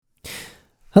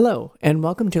Hello, and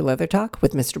welcome to Leather Talk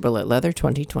with Mr. Bullet Leather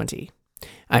 2020.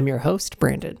 I'm your host,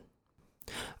 Brandon.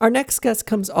 Our next guest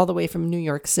comes all the way from New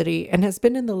York City and has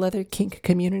been in the leather kink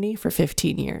community for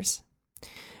 15 years.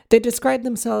 They describe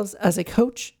themselves as a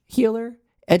coach, healer,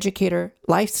 educator,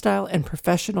 lifestyle, and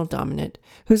professional dominant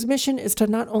whose mission is to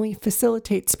not only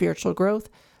facilitate spiritual growth,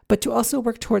 but to also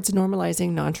work towards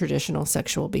normalizing non-traditional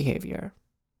sexual behavior.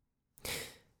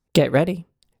 Get ready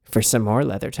for some more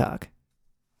Leather Talk.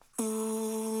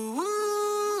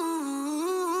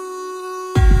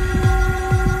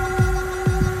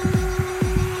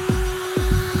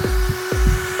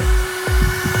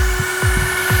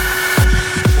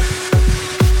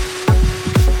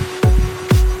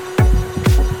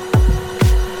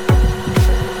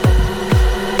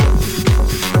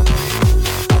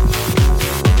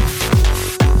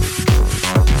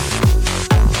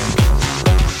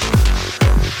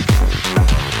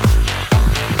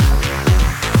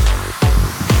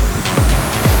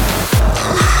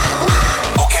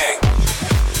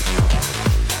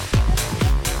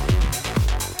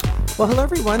 Well, hello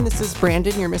everyone, this is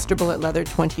Brandon, your Mr. Bullet Leather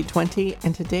 2020,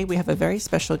 and today we have a very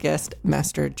special guest,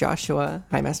 Master Joshua.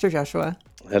 Hi, Master Joshua.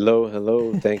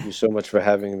 Hello. Thank you so much for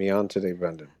having me on today,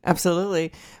 Brendan.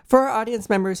 Absolutely. For our audience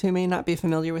members who may not be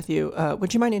familiar with you,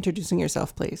 would you mind introducing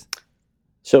yourself, please?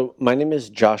 So, my name is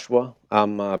Joshua.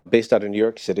 I'm based out of New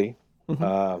York City.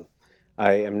 Mm-hmm.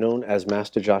 I am known as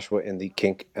Master Joshua in the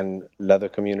kink and leather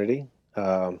community.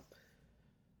 Um,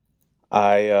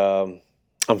 I'm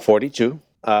 42.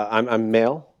 I'm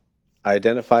male. I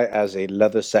identify as a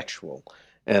leather sexual,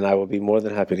 and I will be more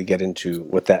than happy to get into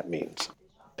what that means.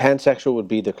 Pansexual would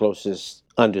be the closest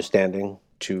understanding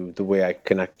to the way I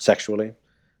connect sexually.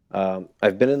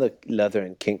 I've been in the leather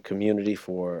and kink community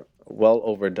for well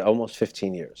over almost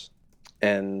 15 years.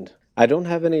 And I don't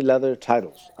have any leather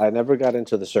titles. I never got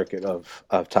into the circuit of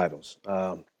titles.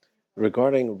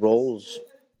 Regarding roles,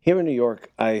 here in New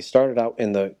York, I started out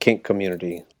in the kink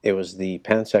community. It was the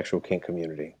pansexual kink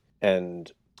community.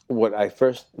 And what I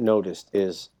first noticed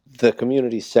is the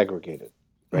community segregated,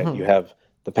 right? Mm-hmm. You have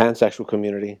the pansexual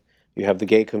community, you have the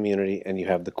gay community, and you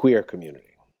have the queer community.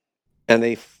 And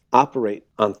they operate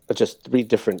on just three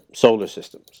different solar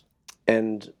systems.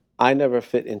 And I never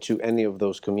fit into any of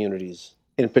those communities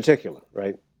in particular,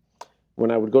 right?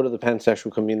 When I would go to the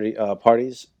pansexual community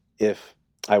parties, if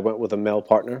I went with a male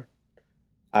partner,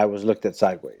 I was looked at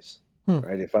sideways, Hmm.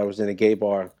 right? If I was in a gay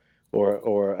bar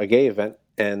or a gay event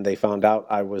and they found out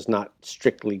I was not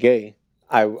strictly gay,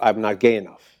 I'm not gay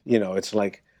enough. It's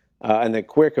like, in the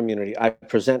queer community, I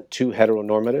present too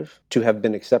heteronormative to have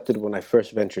been accepted when I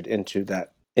first ventured into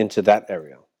that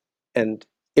area, and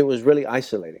it was really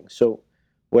isolating. So,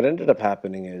 what ended up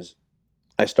happening is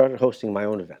I started hosting my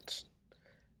own events,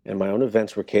 and my own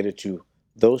events were catered to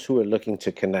those who were looking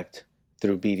to connect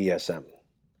through BDSM,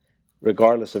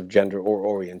 regardless of gender or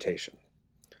orientation.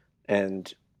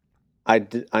 And I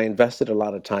invested a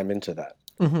lot of time into that,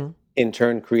 Mm-hmm. in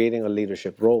turn, creating a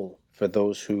leadership role for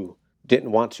those who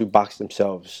didn't want to box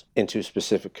themselves into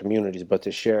specific communities, but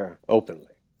to share openly.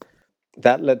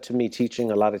 That led to me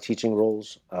teaching a lot of teaching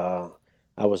roles.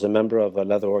 I was a member of a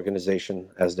leather organization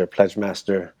as their pledge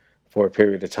master for a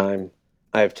period of time.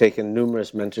 I have taken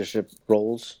numerous mentorship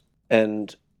roles,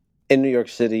 and in New York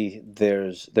City,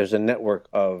 there's a network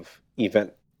of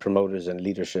event promoters and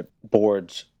leadership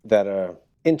boards that are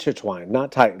intertwined,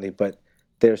 not tightly, but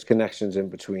there's connections in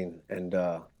between, and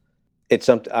it's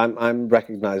something I'm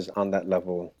recognized on that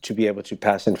level to be able to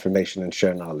pass information and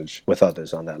share knowledge with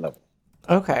others on that level.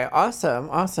 Okay, awesome.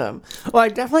 Well,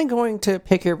 I'm definitely going to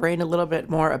pick your brain a little bit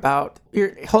more about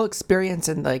your whole experience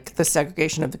in like the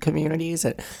segregation of the communities.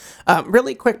 And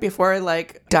really quick before I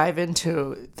like dive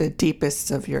into the deepest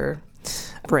of your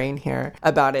brain here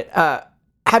about it,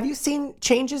 have you seen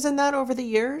changes in that over the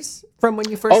years from when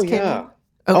you Oh first came yeah. in?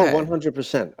 Oh, Okay.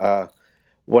 100%.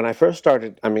 When I first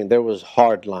started, I mean, there was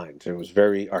hard lines. It was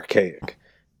very archaic.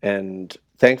 And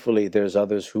thankfully, there's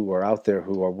others who are out there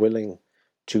who are willing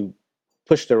to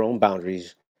push their own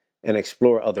boundaries and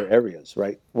explore other areas,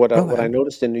 right? What I Okay.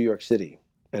 noticed in New York City,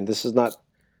 and this is not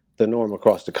the norm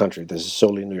across the country, this is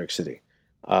solely New York City.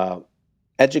 Uh,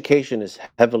 Education is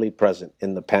heavily present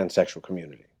in the pansexual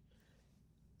community.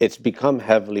 It's become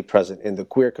heavily present in the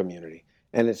queer community,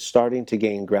 and it's starting to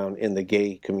gain ground in the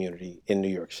gay community in New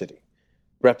York City.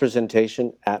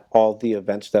 Representation at all the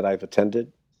events that I've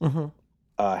attended Mm-hmm.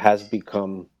 has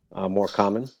become more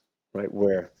common, right?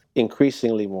 Where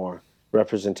increasingly more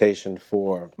representation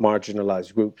for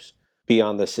marginalized groups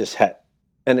beyond the cis het.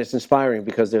 And it's inspiring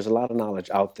because there's a lot of knowledge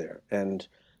out there. And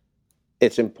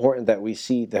it's important that we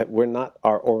see that we're not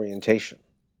our orientation.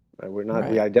 Right? We're not,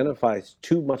 we Right. identify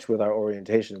too much with our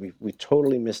orientation. We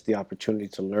totally miss the opportunity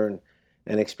to learn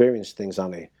and experience things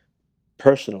on a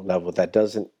personal level that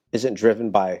isn't driven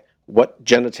by what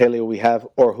genitalia we have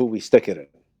or who we stick it in.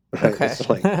 Right? Okay.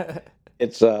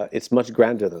 It's like it's much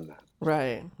grander than that.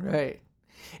 Right, right.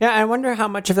 Yeah, I wonder how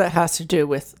much of that has to do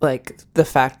with like the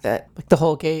fact that like the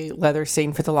whole gay leather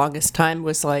scene for the longest time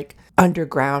was like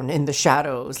underground in the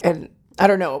shadows. And I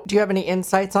don't know, do you have any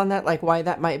insights on that, like why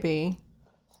that might be?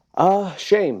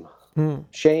 Shame. Mm.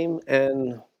 Shame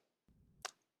and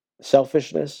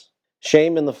selfishness.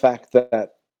 Shame in the fact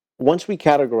that once we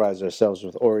categorize ourselves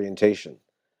with orientation,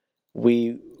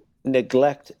 we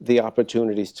neglect the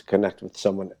opportunities to connect with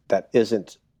someone that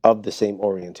isn't of the same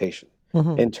orientation.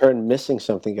 Hmm. In turn, missing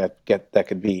something that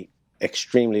could be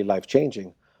extremely life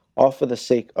changing, all for the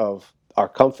sake of our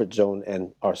comfort zone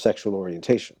and our sexual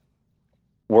orientation.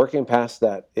 Working past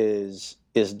that is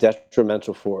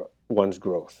detrimental for one's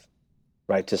growth,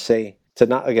 right? To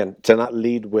not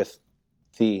lead with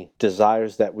the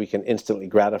desires that we can instantly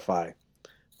gratify,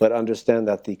 but understand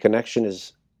that the connection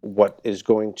is what is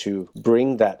going to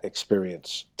bring that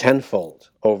experience tenfold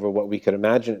over what we could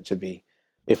imagine it to be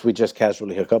if we just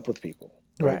casually hook up with people,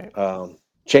 right? Right.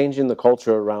 Changing the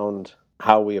culture around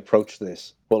how we approach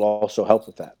this will also help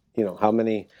with that. You know, how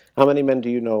many men do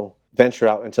you know venture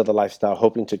out into the lifestyle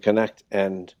hoping to connect,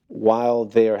 and while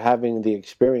they are having the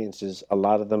experiences, a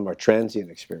lot of them are transient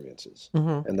experiences,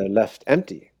 Hmm. and they're left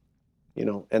empty,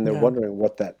 and they're Yeah. wondering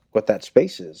what that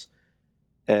space is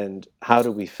and how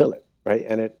do we fill it, right?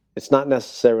 And it's not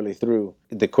necessarily through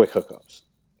the quick hookups,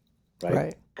 right?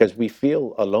 Right. Because we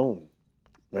feel alone,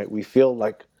 right? We feel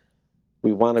like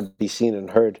we want to be seen and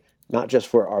heard, not just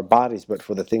for our bodies, but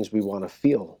for the things we want to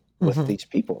feel with Hmm. these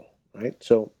people, right?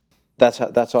 So that's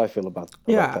how I feel about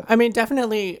Yeah. that. I mean,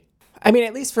 definitely. I mean,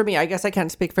 at least for me, I guess I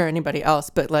can't speak for anybody else,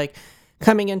 but like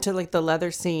coming into like the leather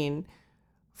scene,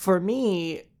 for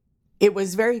me, it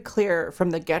was very clear from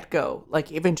the get go,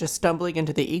 like even just stumbling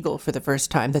into the Eagle for the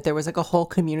first time, that there was like a whole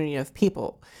community of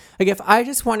people. Like if I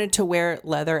just wanted to wear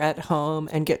leather at home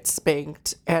and get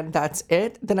spanked and that's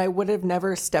it, then I would have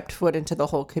never stepped foot into the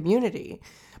whole community.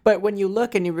 But when you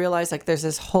look and you realize like there's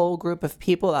this whole group of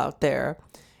people out there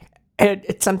and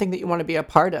it's something that you want to be a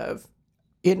part of,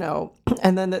 you know,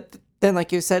 and then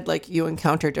like you said, like you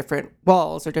encounter different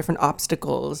walls or different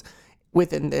obstacles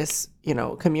within this,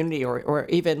 community, or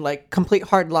even like complete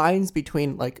hard lines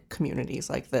between like communities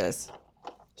like this.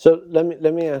 So let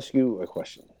me ask you a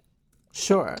question.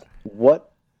 Sure.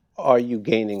 What are you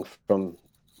gaining from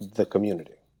the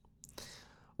community?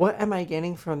 What am I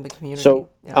gaining from the community? So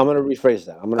Yeah. I'm going to rephrase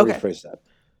that. Okay.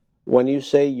 When you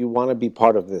say you want to be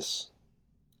part of this,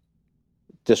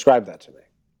 describe that to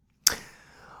me.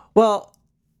 Well,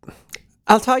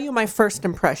 I'll tell you my first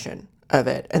impression of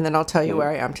it, and then I'll tell you Mhm. where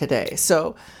I am today.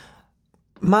 So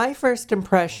my first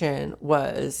impression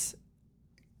was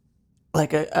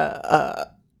like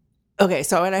okay,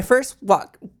 so when I first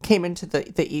came into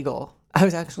the Eagle, I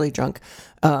was actually drunk,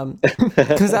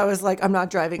 because I was like, I'm not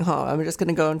driving home. I'm just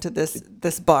gonna go into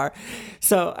this bar.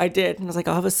 So I did, and I was like,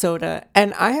 I'll have a soda.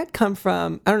 And I had come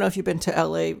from, I don't know if you've been to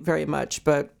LA very much,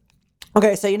 but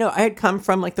okay, so I had come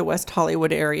from like the West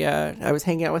Hollywood area. I was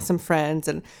hanging out with some friends,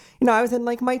 and I was in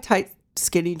like my tight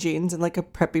skinny jeans and like a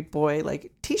preppy boy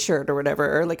like t-shirt or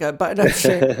whatever, or like a button-up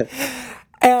shirt.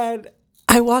 And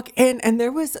I walk in, and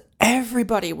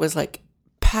everybody was like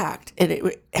packed,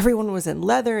 and everyone was in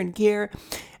leather and gear.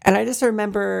 And I just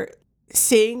remember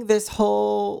seeing this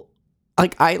whole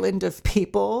like island of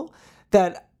people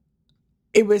that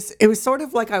it was sort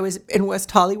of like I was in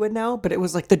West Hollywood now, but it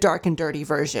was like the dark and dirty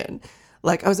version.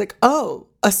 Like I was like, oh,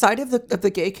 a side of the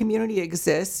gay community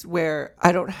exists where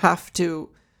I don't have to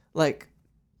like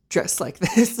dress like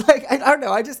this. Like I don't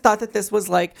know. I just thought that this was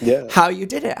like Yeah. how you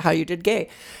did it, how you did gay.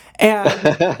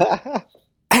 And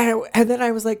and then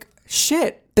I was like,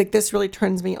 shit, like this really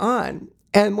turns me on.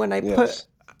 And when I put,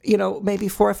 Yes. maybe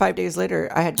 4 or 5 days later,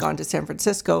 I had gone to San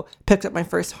Francisco, picked up my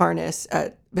first harness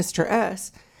at Mr.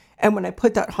 S. And when I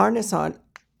put that harness on,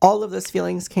 all of those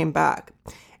feelings came back.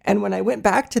 And when I went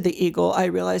back to the Eagle, I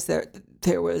realized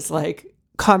there was like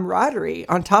camaraderie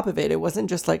on top of it. It wasn't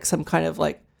just like some kind of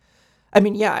like, I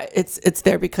mean, yeah, it's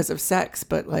there because of sex,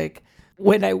 but like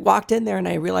when I walked in there and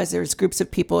I realized there was groups of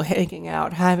people hanging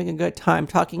out, having a good time,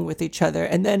 talking with each other,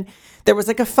 and then there was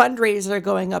like a fundraiser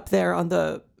going up there on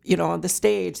the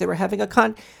stage. They were having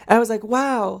and I was like,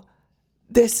 wow,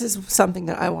 this is something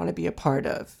that I want to be a part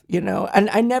of, And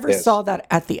I never saw Yes. that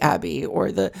at the Abbey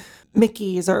or the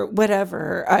Mickey's or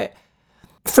whatever.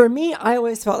 For me, I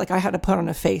always felt like I had to put on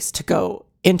a face to go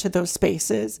into those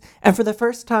spaces. And for the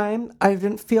first time, I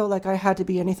didn't feel like I had to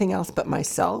be anything else but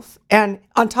myself. And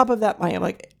on top of that, my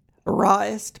like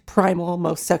rawest, primal,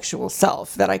 most sexual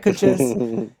self that I could just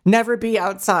never be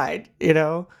outside, you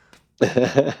know?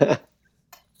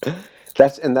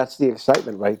 That's the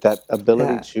excitement, right? That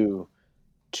ability Yeah.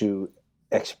 to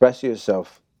express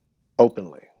yourself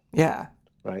openly, Yeah.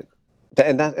 right?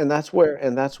 That's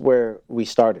where we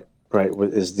started, right?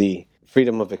 Is the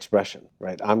freedom of expression,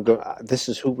 right? This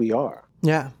is who we are.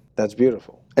 Yeah. That's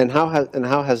beautiful. And how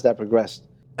has that progressed?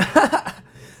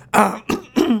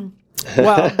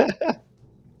 Well,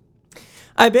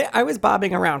 I was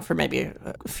bobbing around for maybe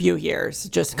a few years,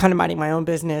 just kind of minding my own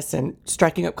business and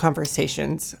striking up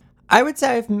conversations. I would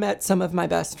say I've met some of my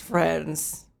best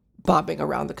friends bobbing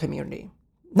around the community.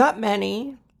 Not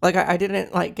many. Like I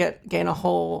didn't like gain a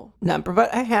whole number,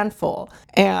 but a handful.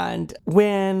 And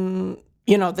when,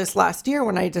 this last year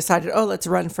when I decided, oh, let's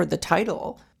run for the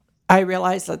title, I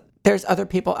realized that there's other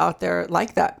people out there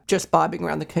like that, just bobbing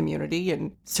around the community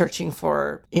and searching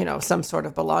for, some sort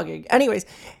of belonging. Anyways,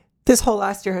 this whole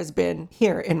last year has been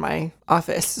here in my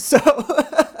office. So,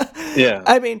 Yeah.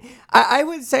 I mean, I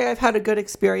would say I've had a good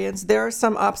experience. There are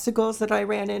some obstacles that I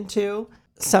ran into,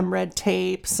 some red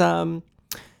tape, some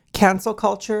cancel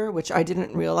culture, which I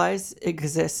didn't realize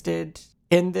existed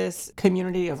in this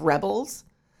community of rebels.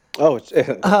 Oh,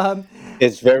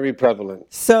 it's very prevalent.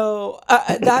 So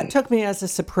that took me as a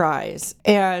surprise.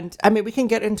 And I mean, we can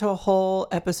get into a whole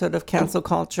episode of cancel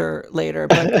culture later,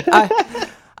 but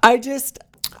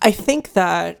I think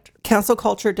that cancel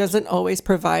culture doesn't always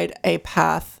provide a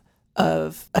path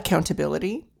of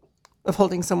accountability, of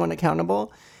holding someone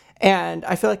accountable. And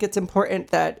I feel like it's important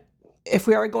that if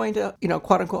we are going to,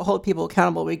 quote unquote, hold people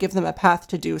accountable, we give them a path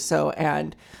to do so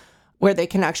and where they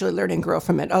can actually learn and grow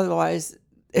from it. Otherwise,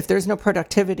 if there's no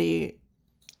productivity,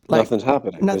 like Nothing's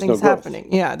happening. There's no nothing's growth.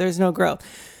 happening. Yeah, there's no growth.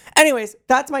 Anyways,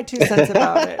 that's my 2 cents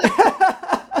about it.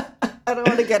 I don't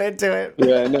want to get into it.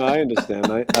 Yeah, no, I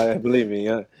understand. I believe me.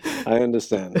 Yeah, I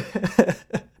understand.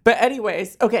 But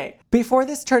anyways, okay. Before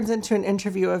this turns into an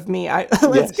interview of me, Yes,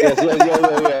 yes,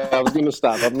 yeah. I was gonna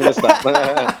stop. I'm gonna stop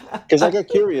because I get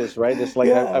curious, right? It's like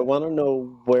I Yeah. want to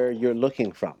know where you're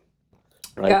looking from,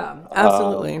 right? Yeah,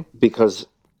 absolutely. Because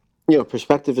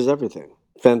perspective is everything.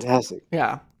 Fantastic.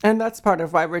 Yeah. And that's part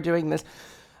of why we're doing this,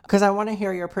 because I want to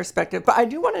hear your perspective. But I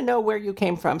do want to know where you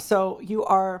came from. So you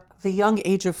are the young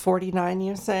age of 49,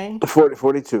 you say?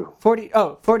 42.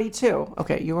 42.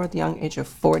 Okay, you are the young age of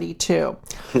 42.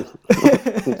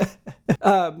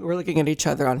 We're looking at each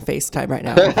other on FaceTime right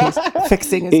now. He's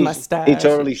fixing his mustache. He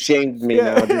totally shamed me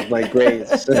now with my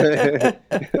grades.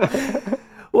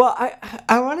 Well,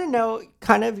 I want to know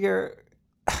kind of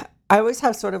I always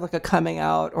have sort of like a coming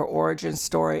out or origin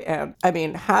story. And I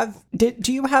mean,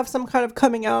 do you have some kind of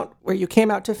coming out where you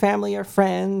came out to family or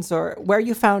friends, or where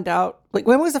you found out? Like,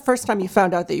 when was the first time you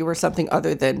found out that you were something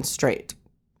other than straight?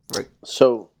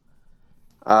 So,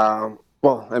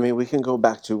 well, I mean, we can go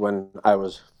back to when I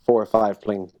was 4 or 5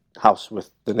 playing house with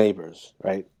the neighbors,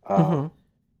 right?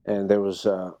 And there was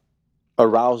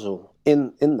arousal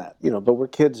in that, but we're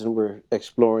kids and we're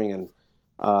exploring, and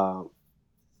uh,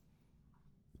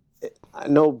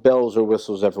 no bells or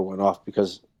whistles ever went off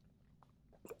because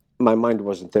my mind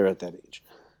wasn't there at that age.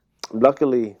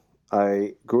 Luckily,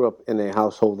 I grew up in a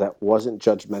household that wasn't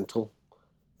judgmental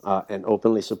and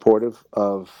openly supportive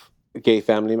of gay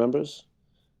family members.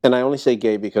 And I only say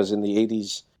gay because in the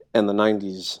 80s and the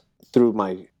 90s, through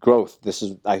my growth,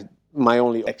 my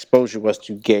only exposure was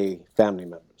to gay family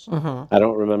members. I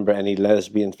don't remember any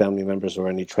lesbian family members or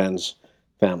any trans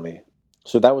family.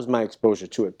 So that was my exposure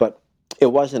to it. But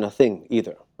it wasn't a thing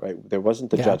either, right? There wasn't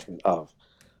the Yeah. judgment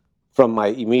from my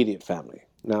immediate family.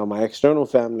 Now, my external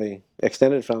family,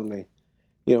 extended family,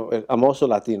 I'm also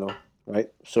Latino, right?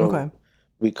 So Okay.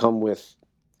 we come with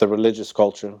the religious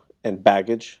culture and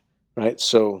baggage, right?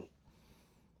 So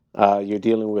you're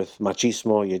dealing with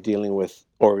machismo, you're dealing with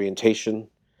orientation,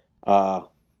 uh,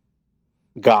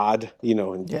 God,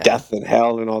 and Yeah. death and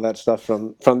hell and all that stuff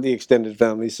from the extended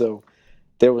family. So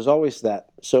there was always that.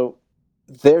 So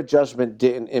their judgment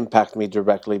didn't impact me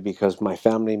directly because my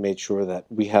family made sure that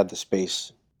we had the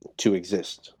space to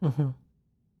exist.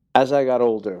 As I got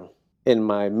older, in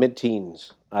my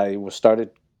mid-teens, I was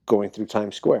started going through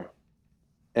Times Square,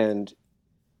 and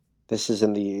this is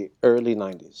in the early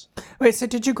 90s. Wait, so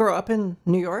did you grow up in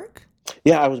New York?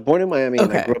 Yeah, I was born in Miami,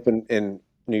 and I Okay. grew up in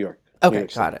New York. Okay, New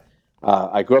York City. got it.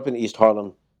 I grew up in East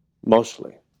Harlem,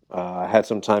 mostly. I had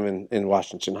some time in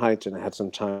Washington Heights, and I had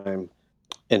some time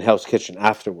in Hell's Kitchen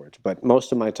afterwards. But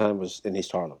most of my time was in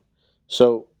East Harlem.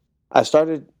 So I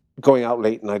started going out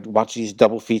late, and I'd watch these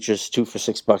double features. 2 for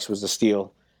 $6 was the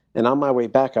steal. And on my way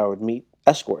back, I would meet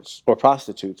escorts or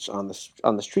prostitutes on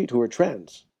the street who were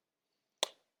trans,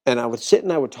 and I would sit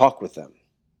and I would talk with them,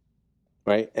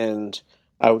 right? And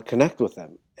I would connect with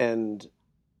them, and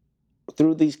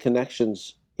through these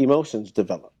connections, emotions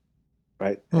develop,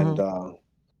 right? And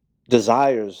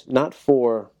desires, not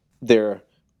for their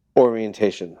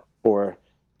orientation or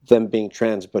them being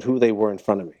trans, but who they were in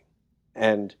front of me.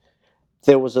 And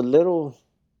there was a little,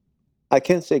 I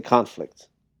can't say conflict,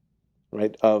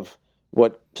 right, of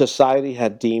what society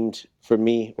had deemed for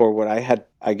me, or what I had,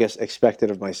 I guess,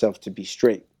 expected of myself to be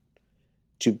straight,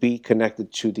 to be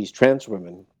connected to these trans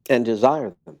women and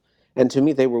desire them. And to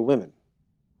me, they were women,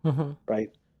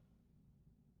 right?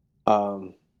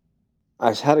 Um,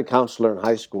 I had a counselor in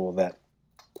high school that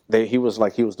he was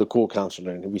the cool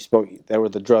counselor, and we spoke. They were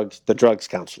the drugs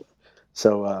counselor.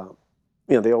 So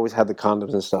they always had the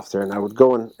condoms and stuff there, and I would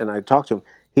go and I'd talk to him.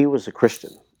 He was a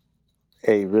Christian,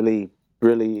 a really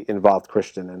really involved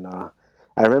Christian, and I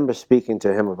remember speaking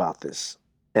to him about this,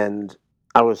 and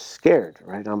I was scared.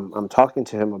 Right, I'm talking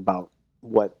to him about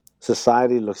what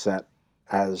society looks at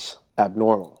as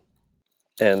abnormal,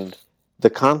 and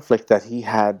the conflict that he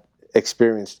had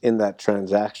experienced in that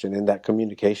transaction, in that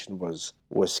communication, was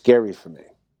scary for me,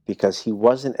 because he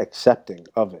wasn't accepting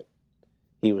of it.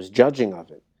 He was judging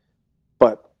of it.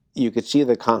 But you could see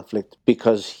the conflict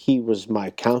because he was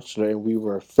my counselor and we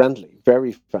were friendly,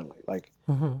 very friendly. Like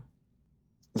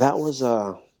that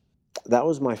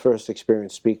was my first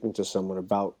experience speaking to someone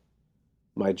about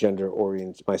my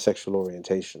sexual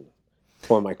orientation,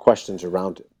 or my questions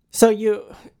around it. So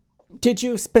did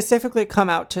you specifically come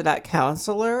out to that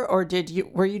counselor, or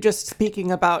were you just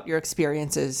speaking about your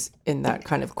experiences in that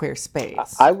kind of queer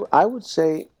space? I would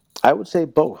say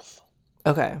both.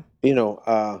 Okay.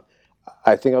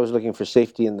 I think I was looking for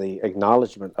safety in the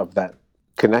acknowledgement of that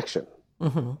connection.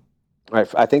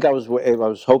 I think I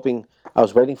was hoping, I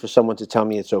was waiting for someone to tell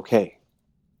me it's okay,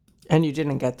 And you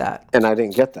didn't get that. and I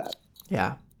didn't get that.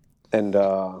 Yeah. And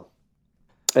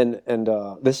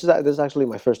this is actually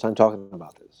my first time talking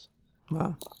about this.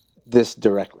 Wow. This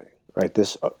directly, right?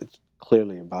 This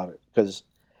clearly about it, because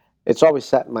it's always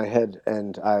sat in my head,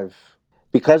 and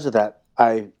because of that,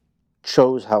 I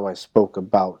chose how I spoke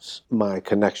about my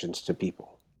connections to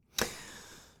people.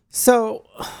 So,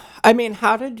 I mean,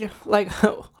 how did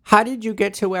you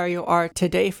get to where you are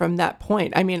today from that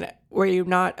point? I mean, were you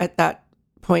not at that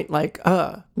point like,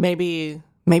 maybe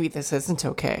this isn't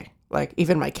okay? Like,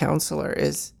 even my counselor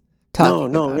is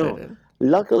talking about No. it.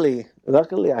 Luckily,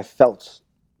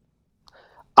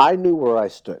 I knew where I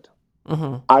stood.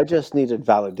 I just needed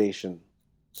validation.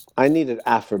 I needed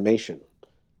affirmation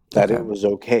that Okay. it was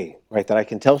okay, right? That I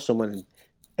can tell someone,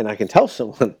 and I can tell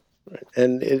someone, right?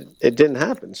 And it didn't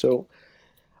happen. So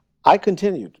I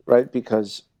continued, right?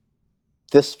 Because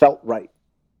this felt right,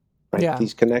 right? Yeah.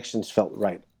 These connections felt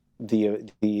right.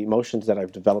 The emotions that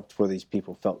I've developed for these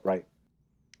people felt right.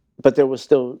 But there was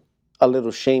still a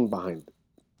little shame behind it,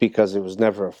 because it was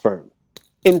never affirmed.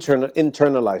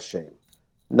 Internalized shame.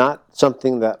 Not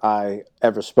something that I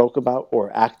ever spoke about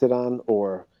or acted on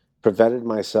or prevented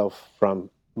myself from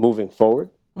moving forward,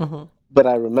 but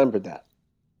I remembered that,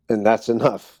 and that's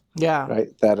enough, Yeah.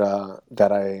 right? That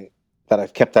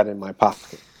I've kept that in my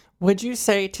pocket. Would you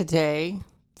say today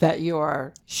that you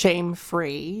are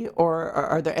shame-free, or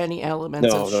are there any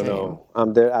elements of shame? No.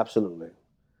 I'm there, absolutely,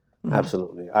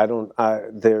 absolutely. I don't.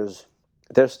 There's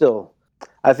still.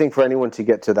 I think for anyone to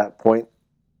get to that point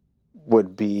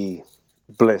would be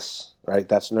bliss, right?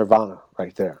 That's nirvana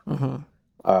right there.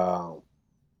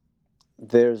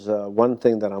 There's one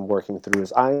thing that I'm working through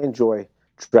is I enjoy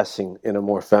dressing in a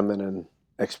more feminine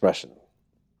expression,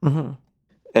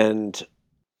 and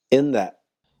in that,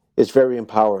 it's very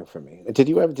empowering for me. Did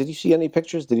you see any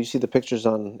pictures? Did you see the pictures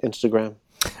on Instagram?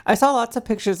 I saw lots of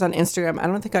pictures on Instagram. I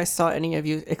don't think I saw any of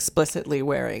you explicitly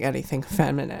wearing anything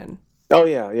feminine. Oh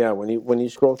yeah. When you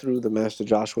scroll through the Master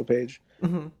Joshua page,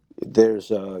 there's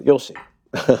you'll see.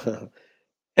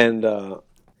 And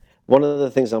one of the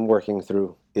things I'm working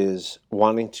through is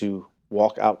wanting to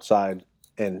walk outside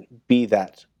and be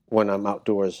that when I'm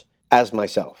outdoors as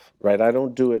myself, right? I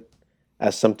don't do it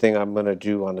as something I'm going to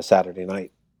do on a Saturday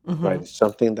night, right? It's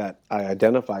something that I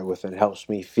identify with and helps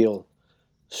me feel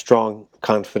strong,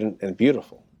 confident, and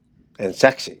beautiful and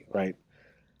sexy, right?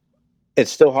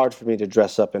 It's still hard for me to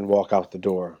dress up and walk out the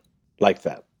door like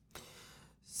that.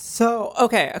 So,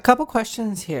 okay, a couple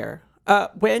questions here.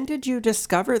 When did you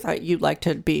discover that you like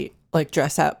to be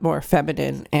dress up more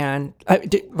feminine? And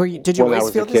did you When I always was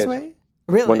a feel this kid. way?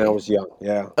 Really? When I was young,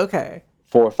 yeah. Okay.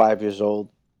 4 or 5 years old,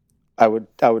 I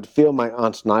would feel my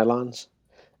aunt's nylons,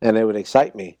 and it would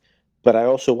excite me. But I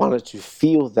also wanted to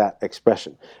feel that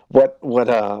expression.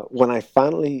 When I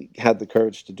finally had the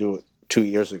courage to do it 2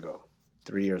 years ago,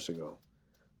 3 years ago,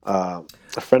 uh,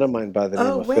 a friend of mine by the name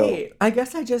Oh, of Phil. wait. I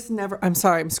guess I just never. I'm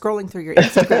sorry. I'm scrolling through your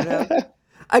Instagram now.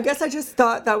 I guess I just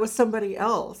thought that was somebody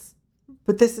else,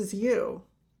 but this is you.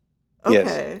 Yes,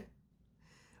 Okay.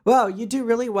 Wow, you do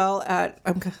really well at.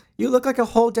 You look like a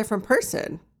whole different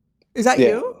person. Is that yeah,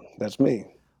 you? that's me.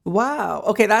 Wow.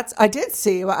 Okay, that's. I did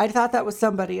see, but I thought that was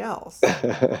somebody else.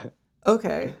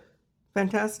 Okay.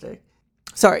 Fantastic.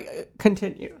 Sorry,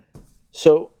 continue.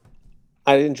 So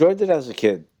I enjoyed it as a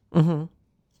kid, Mm-hmm.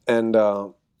 and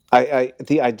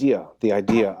the idea,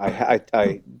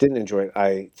 I didn't enjoy it.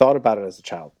 I thought about it as a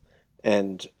child,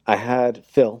 and I had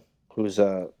Phil, who's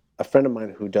a friend of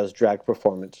mine who does drag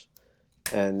performance,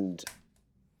 and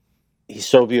he's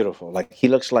so beautiful. Like he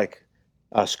looks like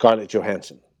Scarlett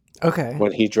Johansson Okay.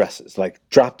 when he dresses, like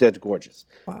drop dead gorgeous.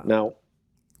 Wow. Now,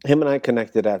 him and I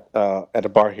connected at a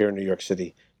bar here in New York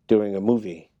City doing a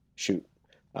movie shoot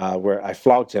where I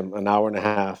flogged him an hour and a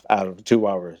half out of a 2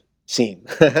 hour scene.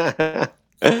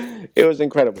 It was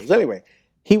incredible. So anyway,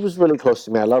 he was really close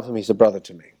to me. I love him. He's a brother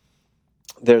to me.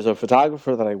 There's a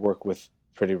photographer that I work with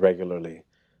pretty regularly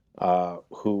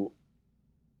who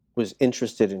was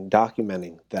interested in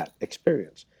documenting that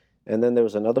experience. And then there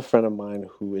was another friend of mine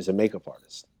who is a makeup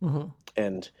artist. Mm-hmm.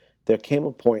 And there came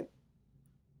a point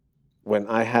when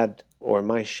I had, or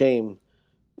my shame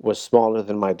was smaller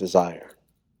than my desire.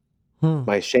 Hmm.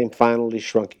 My shame finally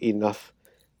shrunk enough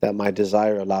that my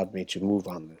desire allowed me to move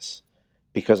on this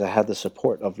because I had the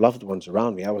support of loved ones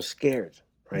around me. I was scared,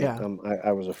 right? Yeah.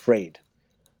 I was afraid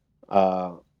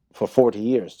uh, for 40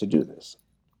 years to do this.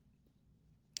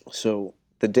 So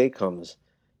the day comes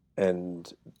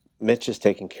and Mitch is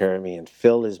taking care of me and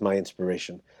Phil is my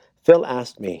inspiration. Phil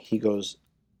asked me, he goes,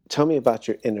 tell me about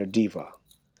your inner diva.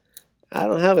 I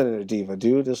don't have an inner diva,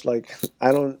 dude. It's like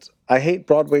I hate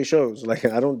Broadway shows. Like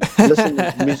I don't listen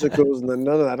to musicals and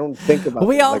none of that. I don't think about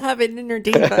We them. all Like have an inner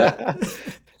diva.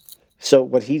 so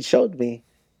what he showed me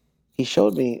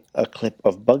a clip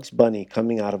of Bugs Bunny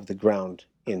coming out of the ground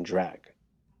in drag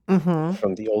Mm-hmm.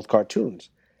 from the old cartoons.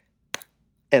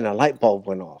 And a light bulb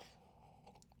went off.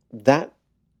 That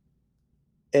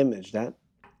image, that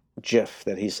GIF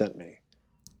that he sent me,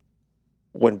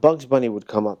 when Bugs Bunny would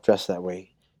come up dressed that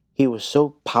way, he was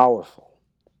so powerful,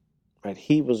 right?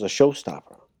 He was a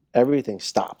showstopper. Everything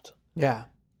stopped. Yeah.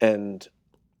 And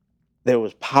there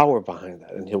was power behind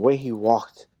that. And the way he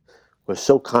walked was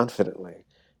so confidently.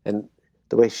 And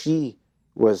the way she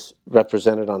was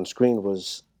represented on screen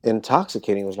was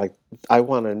intoxicating. It was like, I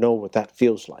want to know what that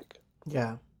feels like.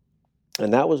 Yeah.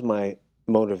 And that was my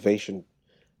motivation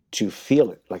to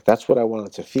feel it. Like, that's what I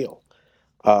wanted to feel.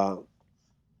 Uh,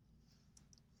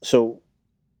 so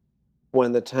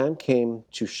when the time came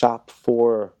to shop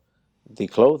for the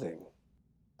clothing,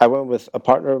 I went with a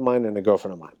partner of mine and a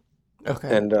girlfriend of mine.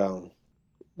 Okay. And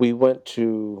we went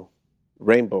to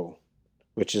Rainbow,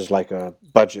 which is like a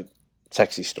budget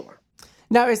sexy store.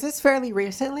 Now, is this fairly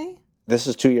recently? This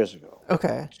is 2 years ago,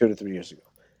 Okay. 2 to 3 years ago.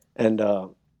 And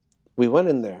we went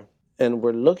in there and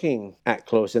we're looking at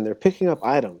clothes and they're picking up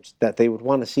items that they would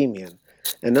want to see me in.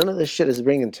 And none of this shit is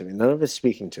ringing to me. None of it's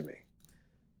speaking to me,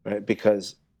 right?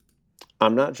 Because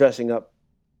I'm not dressing up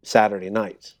Saturday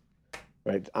nights,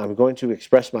 right? I'm going to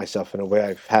express myself in a way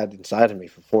I've had inside of me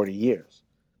for 40 years.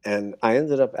 And I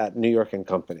ended up at New York and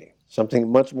Company,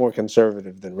 something much more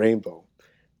conservative than Rainbow.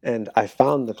 And I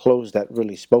found the clothes that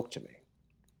really spoke to me.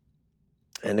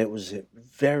 And it was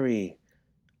very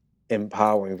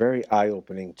empowering, very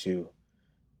eye-opening to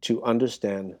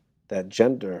understand that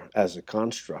gender as a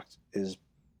construct is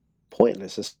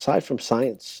pointless aside from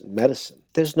science and medicine.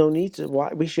 There's no need to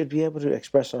why we should be able to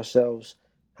express ourselves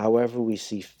however we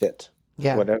see fit.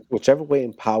 Yeah. Whatever whichever way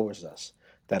empowers us,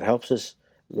 that helps us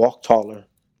walk taller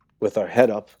with our head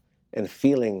up and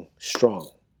feeling strong.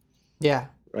 Yeah.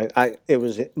 Right? It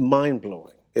was mind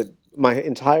blowing. My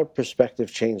entire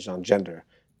perspective changed on gender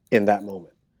in that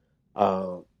moment.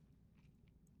 Uh,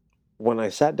 when I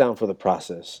sat down for the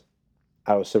process,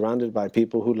 I was surrounded by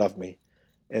people who loved me,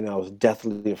 and I was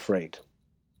deathly afraid.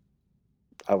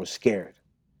 I was scared.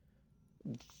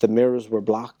 The mirrors were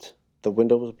blocked, the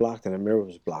window was blocked, and the mirror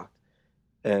was blocked.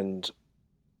 And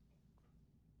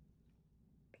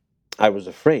I was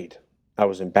afraid. I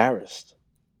was embarrassed.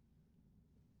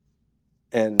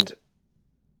 And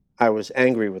I was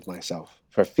angry with myself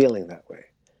for feeling that way.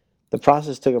 The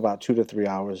process took about 2 to 3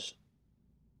 hours.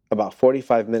 About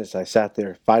 45 minutes, I sat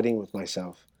there fighting with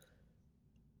myself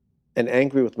and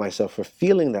angry with myself for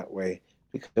feeling that way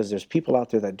because there's people out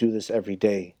there that do this every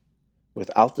day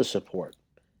without the support.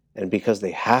 and because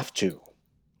they have to.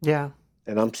 Yeah.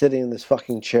 And I'm sitting in this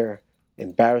fucking chair,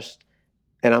 embarrassed,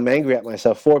 and I'm angry at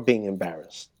myself for being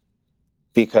embarrassed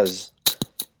because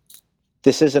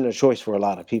this isn't a choice for a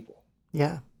lot of people.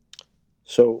 Yeah.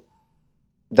 So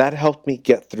that helped me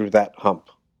get through that hump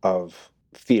of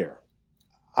fear.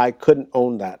 I couldn't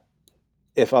own that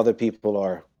if other people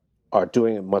are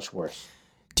doing it much worse.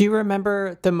 Do you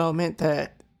remember the moment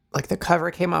that like the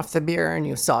cover came off the mirror and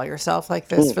you saw yourself like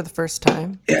this Mm, for the first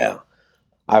time? yeah.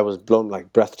 I was blown,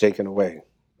 like breath taken away.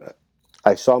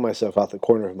 I saw myself out the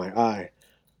corner of my eye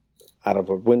out of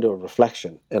a window of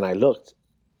reflection, and I looked,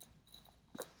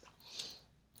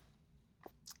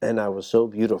 and I was so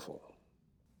beautiful,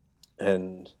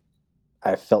 and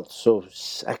I felt so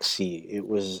sexy. It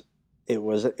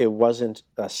wasn't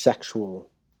a sexual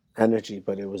energy,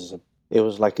 but it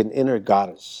was like an inner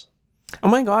goddess. Oh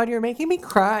my God, you're making me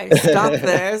cry. Stop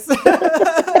this.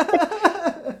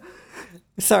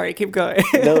 Sorry, keep going.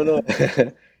 No, no.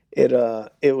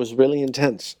 It was really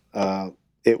intense.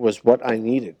 It was what I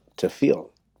needed to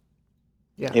feel.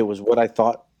 Yeah. It was what I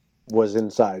thought was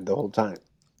inside the whole time.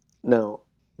 Now,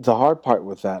 the hard part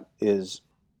with that is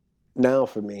now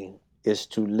for me is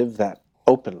to live that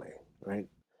openly, right?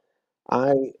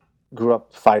 I grew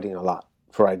up fighting a lot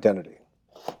for identity,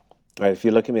 right? If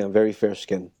you look at me, I'm very fair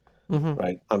skinned, Hmm.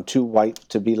 right? I'm too white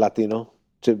to be Latino,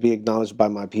 to be acknowledged by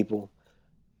my people.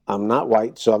 I'm not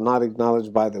white, so I'm not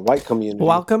acknowledged by the white community,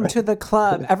 Welcome right? to the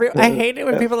club. I hate it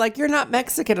when people are like, "You're not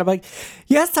Mexican." I'm like,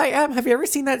 "Yes, I am." Have you ever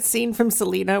seen that scene from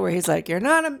Selena where he's like, "You're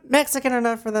not a Mexican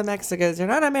enough for the Mexicans. You're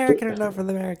not American enough for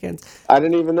the Americans." I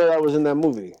didn't even know that was in that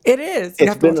movie. It is. You It's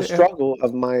have to been watch a it. Yeah. struggle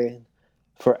of mine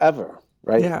forever,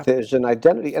 right? Yeah. There's an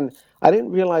identity, and I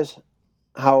didn't realize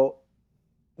how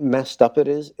messed up it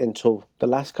is until the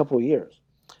last couple of years.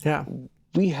 Yeah.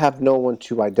 We have no one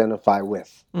to identify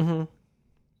with, Hmm.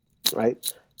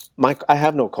 right? I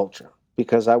have no culture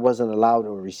because I wasn't allowed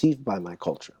or received by my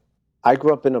culture. I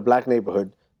grew up in a black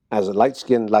neighborhood as a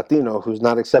light-skinned Latino who's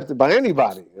not accepted by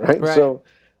anybody, right? Right. So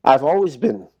I've always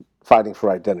been fighting for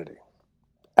identity.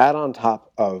 Add on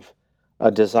top of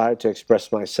a desire to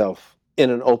express myself in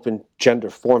an open gender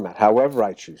format, however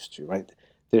I choose to, right?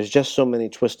 There's just so many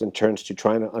twists and turns to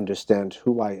trying to understand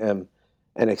who I am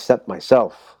and accept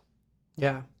myself,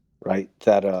 Yeah. right?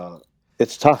 That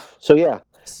it's tough. So yeah,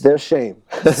 there's shame.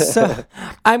 So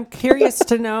I'm curious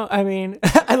to know. I mean,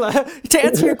 I love to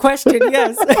answer your question.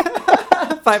 Yes.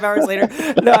 5 hours later.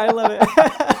 No, I love it.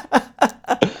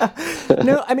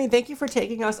 No, I mean, thank you for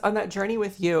taking us on that journey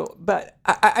with you. But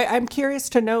I'm curious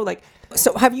to know, like,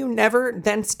 so have you never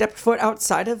then stepped foot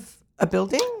outside of a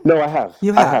building? No, I have.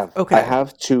 You I have. have. I Okay.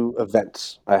 have two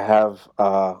events. I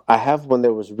have when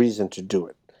there was reason to do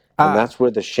it. And Ah, that's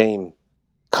where the shame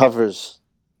covers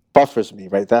buffers me,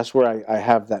 right? That's where I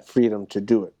have that freedom to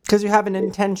do it. because you have an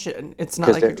intention. It's not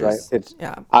Because like you're it right, just, it's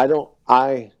yeah. I don't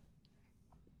I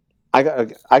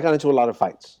got into a lot of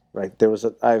fights, right?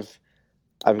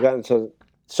 I've gotten into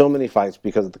so many fights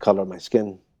because of the color of my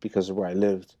skin, because of where I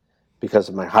lived, because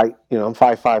of my height. You know, I'm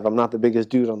 5'5". I'm not the biggest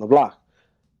dude on the block.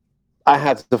 I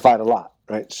had to fight a lot,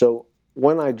 right? So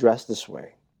when I dress this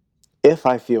way, if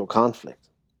I feel conflict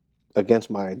against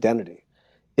my identity,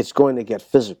 it's going to get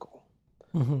physical.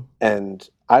 Hmm. And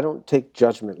I don't take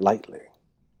judgment lightly.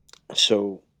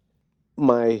 So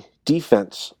my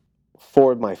defense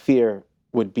for my fear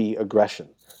would be aggression.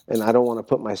 And I don't want to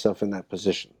put myself in that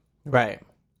position. Right.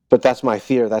 But that's my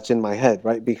fear. That's in my head,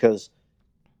 right? Because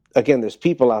again, there's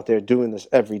people out there doing this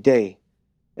every day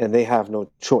and they have no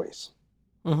choice,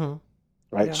 Hmm.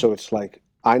 right? Yeah. So it's like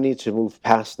I need to move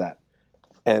past that.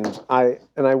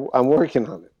 I'm working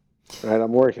on it, right?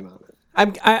 I'm working on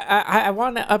it. I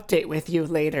want to update with you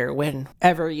later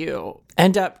whenever you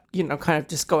end up, kind of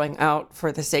just going out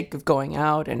for the sake of going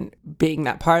out and being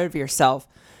that part of yourself,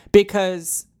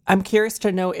 because I'm curious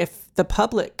to know if the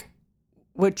public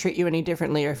would treat you any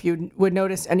differently, or if you would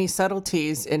notice any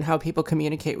subtleties in how people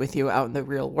communicate with you out in the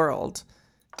real world.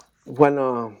 When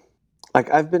like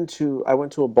I went to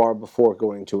a bar before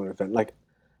going to an event. Like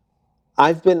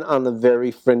I've been on the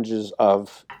very fringes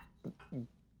of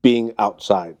being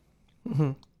outside.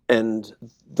 Hmm. And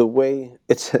the way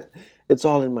it's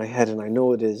all in my head and I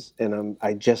know it is and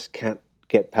I just can't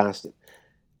get past it.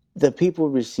 The people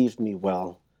received me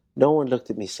well. No one looked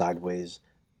at me sideways.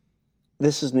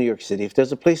 This is New York City. If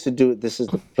there's a place to do it, this is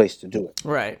the place to do it.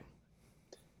 Right.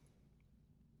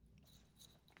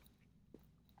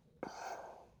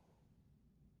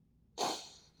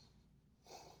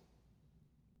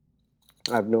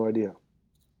 I have no idea.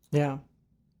 Yeah.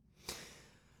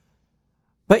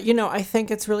 But I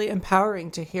think it's really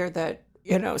empowering to hear that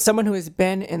someone who has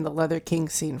been in the Leather King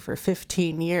scene for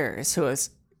 15 years,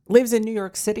 lives in New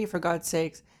York City, for God's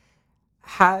sakes,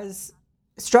 has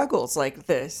struggles like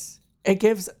this. It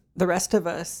gives the rest of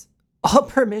us all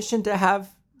permission to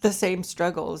have the same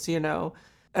struggles,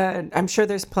 And I'm sure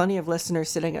there's plenty of listeners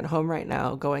sitting at home right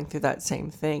now going through that same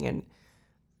thing, and,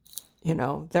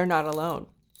 they're not alone.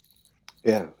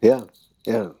 Yeah, yeah,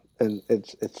 yeah. And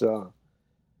it's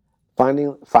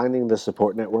finding the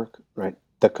support network, right?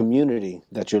 The community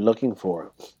that you're looking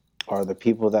for are the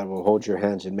people that will hold your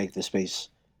hands and make the space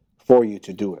for you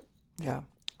to do it. Yeah.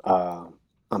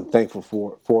 I'm thankful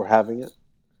for having it.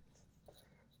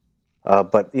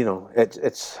 But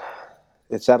it's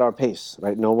at our pace,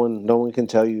 right? No one can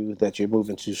tell you that you're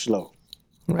moving too slow.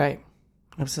 Right.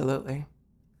 Absolutely.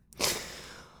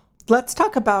 Let's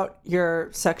talk about your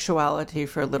sexuality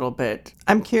for a little bit.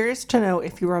 I'm curious to know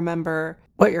if you remember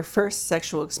what your first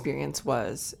sexual experience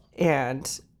was,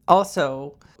 and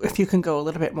also if you can go a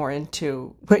little bit more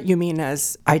into what you mean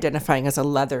as identifying as a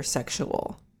leather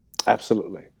sexual.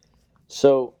 Absolutely.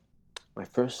 So, my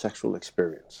first sexual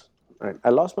experience. Right? I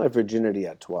lost my virginity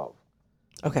at 12,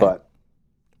 Okay. but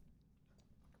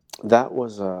that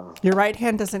was Your right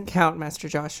hand doesn't count, Master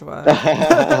Joshua.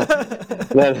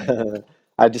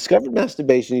 I discovered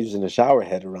masturbation using a shower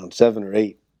head around 7 or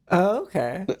 8. Oh,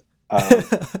 okay. Um,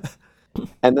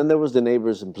 and then there was the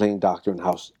neighbors and playing doctor in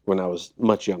house when I was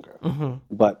much younger. Mm-hmm.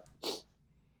 But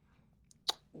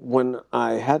when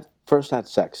I had first had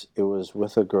sex, it was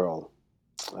with a girl.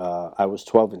 I was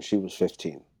 12 and she was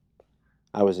 15.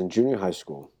 I was in junior high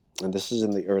school, and this is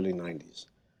in the early 90s.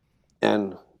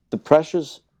 And the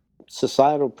pressures,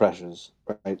 societal pressures,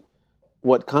 right?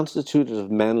 What constituted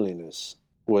of manliness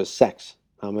was sex.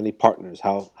 How many partners?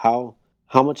 How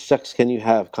much sex can you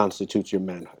have constitutes your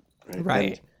manhood, right?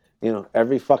 Right. And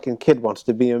every fucking kid wants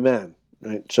to be a man,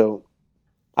 right? So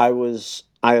I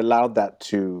allowed that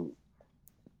to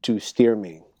steer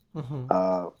me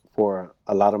for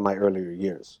a lot of my earlier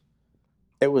years.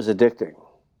 It was addicting.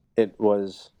 It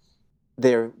was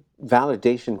their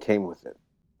validation came with it,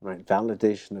 right?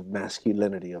 Validation of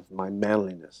masculinity, of my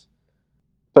manliness.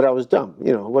 But I was dumb.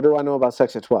 What do I know about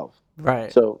sex at 12?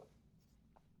 Right. So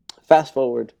fast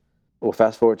forward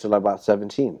till about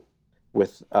 17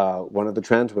 with one of the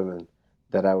trans women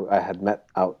that I had met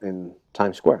out in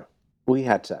Times Square. We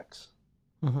had sex.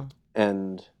 Mm-hmm.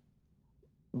 And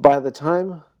by the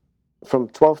time from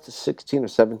 12 to 16 or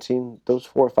 17, those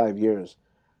 4 or 5 years,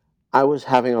 I was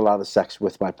having a lot of sex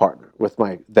with my partner, with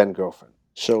my then girlfriend.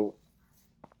 So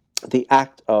the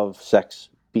act of sex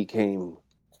became,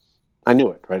 I knew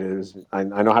it, right? It was, I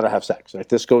know how to have sex, right?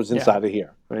 This goes inside of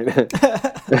here, right?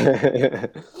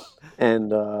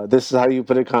 And this is how you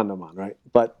put a condom on, right?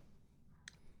 But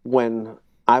when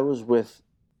I was with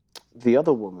the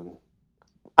other woman,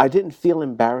 I didn't feel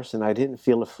embarrassed and I didn't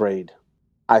feel afraid.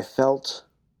 I felt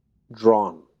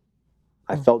drawn.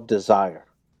 I felt desire.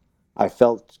 I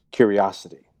felt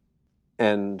curiosity.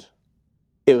 And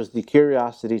it was the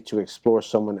curiosity to explore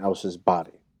someone else's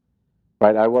body,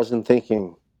 right? I wasn't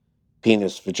thinking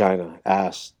penis, vagina,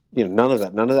 ass, none of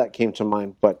that came to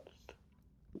mind, but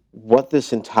what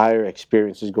this entire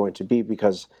experience is going to be,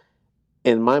 because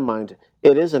in my mind,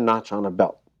 it is a notch on a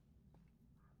belt,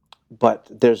 but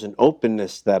there's an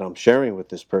openness that I'm sharing with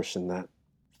this person that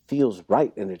feels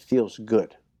right and it feels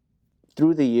good.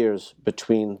 Through the years,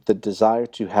 between the desire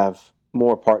to have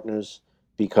more partners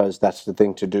because that's the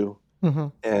thing to do,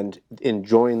 and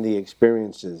enjoying the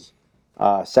experiences,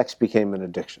 sex became an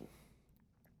addiction.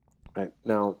 Right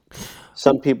now,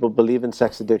 some people believe in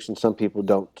sex addiction, some people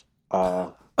don't.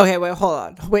 Okay, wait, hold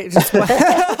on. Wait, just one.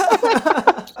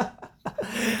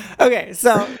 Okay,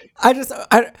 so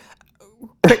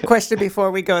quick question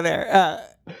before we go there.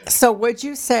 So would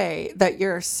you say that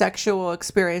your sexual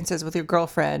experiences with your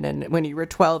girlfriend and when you were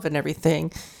 12 and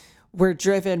everything were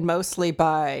driven mostly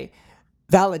by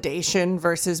validation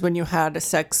versus when you had a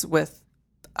sex with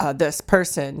this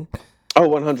person? Oh,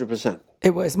 100%.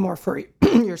 It was more for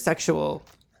your sexual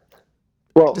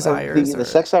Well, desires. the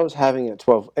sex I was having at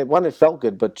 12, one, it felt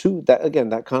good, but two,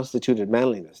 that constituted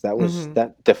manliness.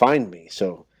 That defined me.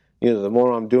 So, the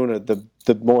more I'm doing it,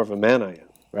 the more of a man I am,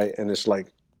 right? And it's like,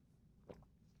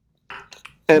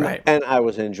 and Right. and I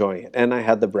was enjoying it, and I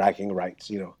had the bragging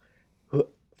rights.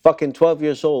 Fucking 12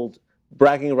 years old,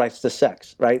 bragging rights to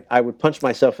sex, right? I would punch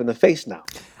myself in the face now.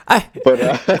 I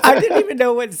didn't even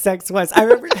know what sex was. I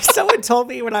remember someone told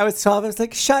me when I was 12, I was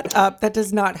like, shut up, that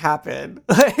does not happen.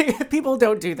 Like, people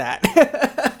don't do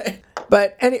that.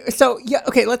 But anyway, so yeah,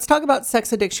 okay, let's talk about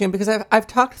sex addiction because I've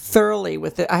talked thoroughly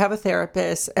with it. I have a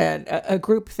therapist and a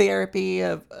group therapy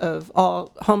of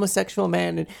all homosexual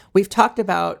men, and we've talked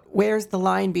about where's the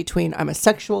line between I'm a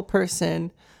sexual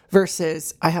person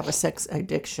versus I have a sex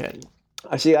addiction.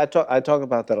 I talk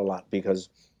about that a lot because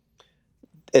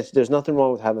there's nothing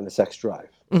wrong with having a sex drive,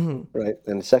 right?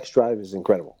 And the sex drive is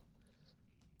incredible.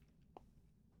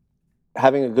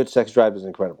 Having a good sex drive is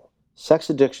incredible. Sex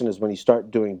addiction is when you start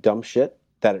doing dumb shit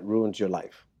that it ruins your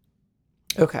life.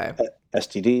 Okay.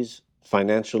 STDs,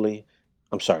 financially,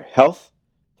 I'm sorry, health,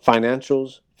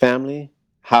 financials, family,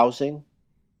 housing,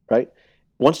 right?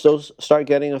 Once those start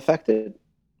getting affected,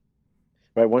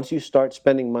 right? Once you start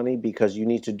spending money because you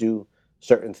need to do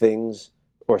certain things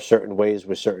or certain ways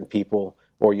with certain people,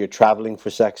 or you're traveling for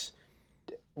sex,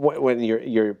 when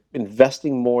you're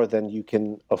investing more than you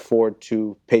can afford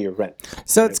to pay your rent,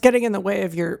 So it's right? getting in the way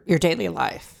of your daily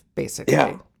life, Yeah, basically.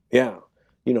 yeah.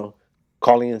 You know,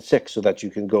 calling in sick so that you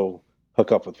can go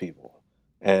hook up with people,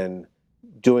 and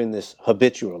doing this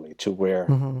habitually to where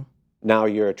Hmm. now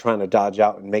you're trying to dodge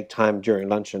out and make time during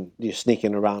lunch, and you're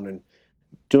sneaking around and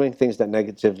doing things that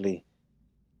negatively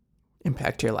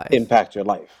Impact your life. impact your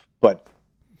life, but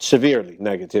severely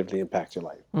negatively impact your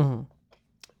life. Hmm.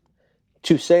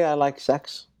 To say I like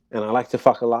sex and I like to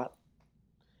fuck a lot,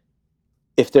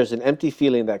 if there's an empty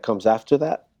feeling that comes after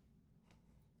that,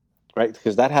 right?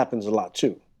 Because that happens a lot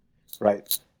too, right?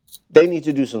 They need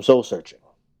to do some soul searching.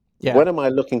 Yeah. What am I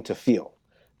looking to feel?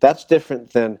 That's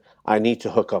different than I need to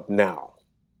hook up now,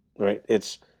 right?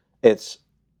 It's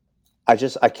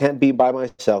I can't be by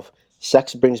myself.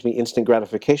 Sex brings me instant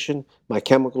gratification. My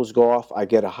chemicals go off. I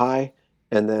get a high,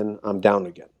 and then I'm down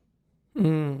again,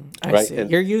 I right? see.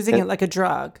 You're using And it like a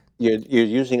drug. you're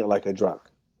using it like a drug,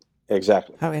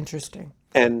 exactly. How interesting.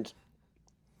 And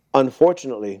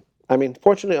unfortunately, I mean,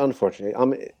 fortunately, unfortunately,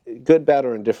 I'm good, bad,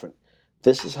 or indifferent.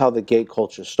 This is how the gay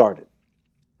culture started,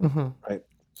 Hmm. right?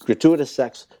 Gratuitous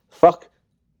sex, fuck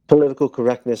political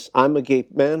correctness. I'm a gay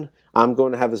man. I'm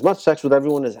going to have as much sex with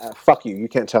everyone as fuck you. You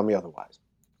can't tell me otherwise.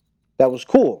 That was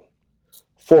cool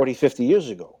 40, 50 years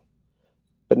ago.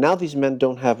 But now these men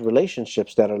don't have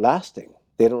relationships that are lasting.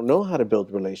 They don't know how to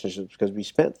build relationships because we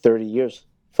spent 30 years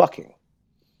fucking,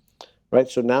 right?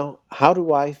 So now, how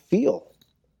do I feel?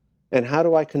 And how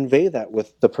do I convey that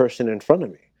with the person in front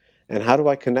of me? And how do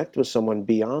I connect with someone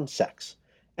beyond sex?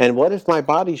 And what if my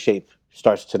body shape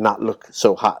starts to not look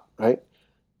so hot, right?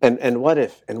 And what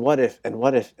if, and what if, and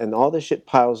what if, and all this shit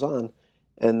piles on,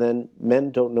 and then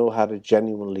men don't know how to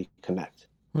genuinely connect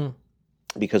Hmm.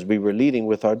 because we were leading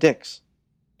with our dicks,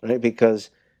 right?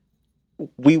 Because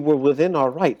we were within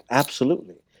our right,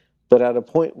 absolutely. But at a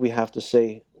point, we have to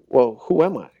say, well, who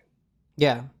am I?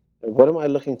 Yeah. What am I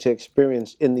looking to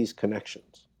experience in these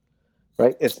connections,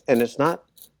 right? It's not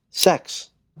sex,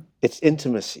 it's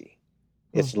intimacy,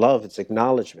 Hmm. it's love, it's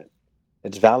acknowledgement,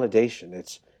 it's validation.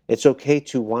 It's okay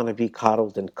to want to be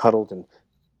coddled and cuddled and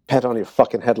pet on your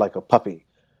fucking head like a puppy,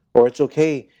 or it's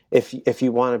okay if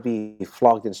you want to be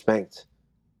flogged and spanked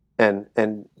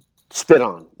and spit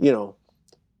on, you know.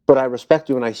 But I respect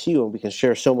you and I see you, and we can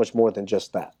share so much more than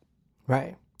just that,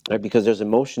 Right. right? Because there's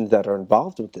emotions that are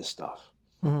involved with this stuff,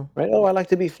 Hmm. right? Oh, I like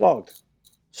to be flogged.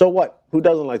 So what? Who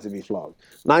doesn't like to be flogged?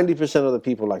 90% of the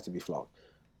people like to be flogged.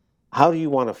 How do you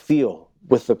want to feel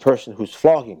with the person who's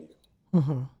flogging you,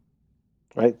 Hmm.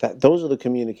 right? Those are the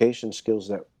communication skills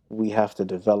that we have to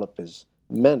develop as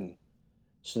men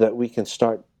so that we can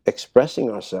start expressing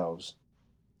ourselves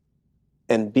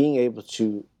and being able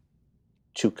to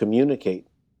communicate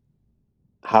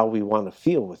how we want to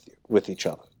feel with each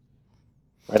other.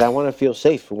 Right? I want to feel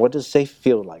safe. What does safe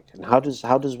feel like? And how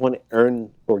does one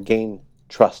earn or gain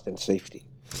trust and safety?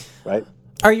 Right?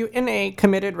 Are you in a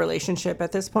committed relationship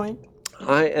at this point?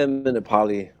 I am in a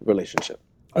poly relationship.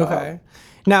 Okay.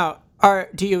 Now,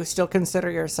 do you still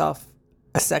consider yourself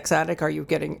a sex addict? Are you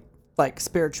getting like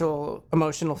spiritual,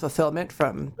 emotional fulfillment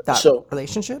from that So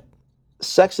relationship?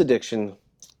 sex addiction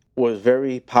was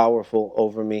very powerful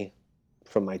over me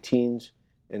from my teens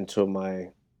into my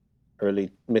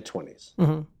early mid 20s.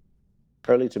 Hmm.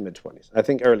 Early to mid 20s. I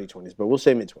think early 20s, but we'll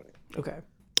say mid 20s. Okay.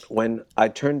 When I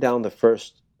turned down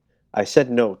I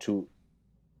said no to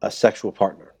a sexual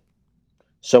partner.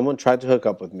 Someone tried to hook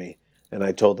up with me, and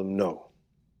I told them no.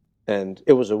 And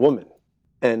it was a woman.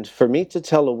 And for me to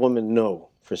tell a woman no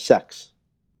for sex,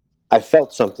 I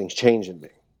felt something change in me.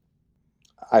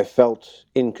 I felt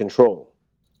in control.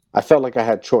 I felt like I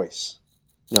had choice.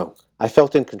 No, I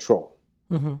felt in control.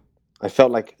 Hmm. I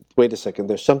felt like, wait a second,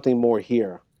 there's something more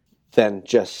here than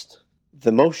just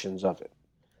the motions of it.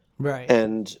 Right.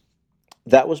 And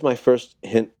that was my first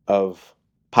hint of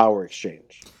power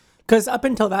exchange. Because up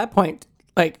until that point,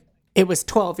 like, it was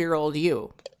 12-year-old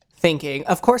you thinking,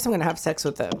 of course I'm going to have sex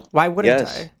with them. Why wouldn't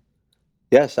Yes. I?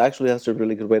 Yes, actually, that's a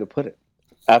really good way to put it.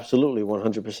 Absolutely,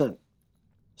 100%.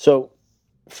 So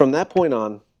from that point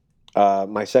on,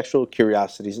 my sexual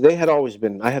curiosities, I had always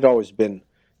been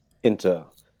into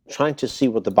trying to see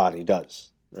what the body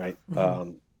does, right?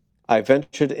 Hmm. I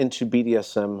ventured into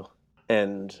BDSM,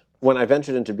 and when I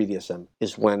ventured into BDSM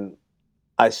is when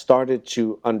I started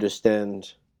to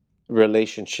understand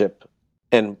relationship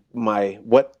and my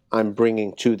what I'm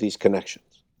bringing to these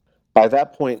connections. By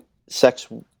that point, sex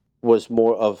was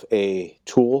more of a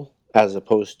tool as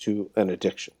opposed to an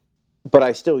addiction. But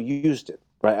I still used it,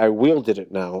 right? I wielded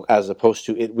it now as opposed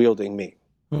to it wielding me.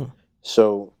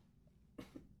 So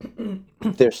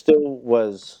there still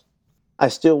was I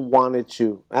still wanted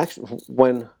to actually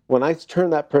when I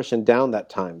turned that person down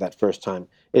that first time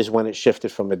is when it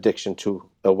shifted from addiction to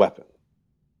a weapon,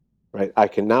 right? I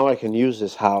can use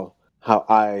this how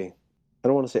I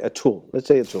don't want to say a tool. Let's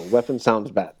say a tool. Weapon sounds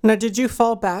bad. Now, did you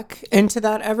fall back into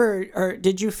that ever, or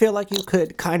did you feel like you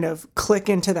could kind of click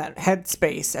into that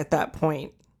headspace at that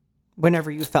point whenever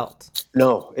you felt?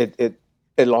 No, it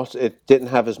lost. It didn't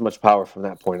have as much power from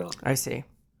that point on. I see.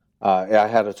 I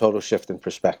had a total shift in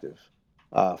perspective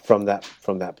from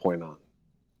that point on.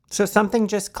 So something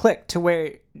just clicked to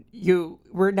where you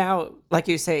were now, like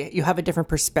you say, you have a different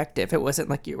perspective. It wasn't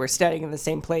like you were standing in the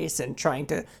same place and trying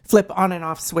to flip on and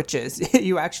off switches.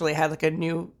 You actually had like a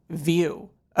new view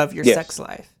of your sex Yes,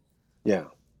 life. yeah,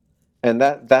 and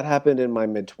that happened in my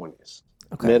mid 20s,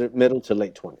 Okay. middle to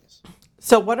late 20s.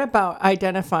 So what about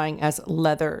identifying as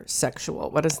leather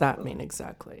sexual? What does that mean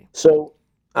exactly? So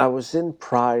I was in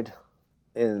Pride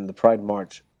in the Pride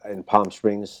March in Palm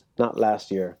Springs, not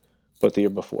last year, but the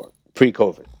year before,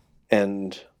 pre-COVID,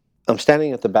 and I'm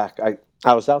standing at the back.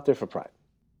 I was out there for Pride,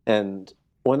 and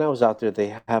when I was out there,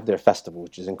 they have their festival,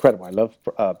 which is incredible. I love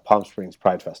Palm Springs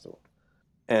Pride Festival.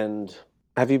 And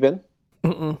have you been?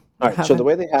 Mm-mm, All I right. So the haven't.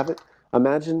 way they have it,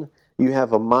 imagine you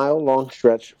have a mile-long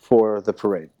stretch for the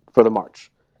parade, for the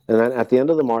march, and then at the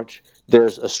end of the march,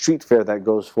 there's a street fair that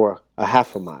goes for a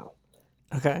half a mile,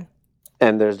 Okay.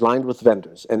 and there's lined with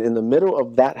vendors. And in the middle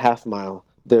of that half mile,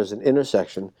 there's an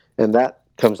intersection, and that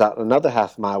comes out another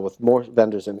half mile with more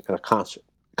vendors and a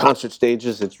concert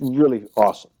stages. It's really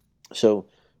awesome. So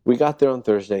we got there on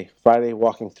Thursday, Friday,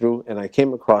 walking through, and I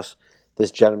came across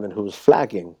this gentleman who was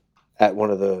flagging at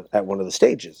one of the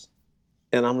stages.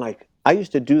 And I'm like, I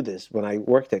used to do this when I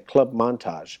worked at Club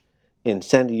Montage in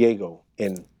San Diego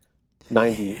in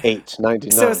 98, So it's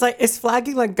 99. like, is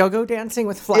flagging like go-go dancing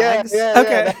with Yeah, flags? yeah, yeah.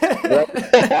 Okay.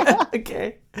 Right.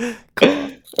 Okay.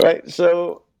 Cool. Right.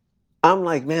 So I'm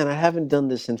like, man, I haven't done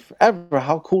this in forever.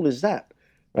 How cool is that?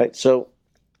 Right. So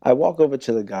I walk over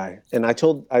to the guy, and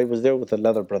I was there with a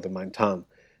leather brother of mine, Tom,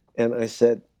 and I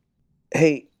said,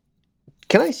 hey,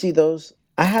 can I see those?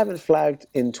 I haven't flagged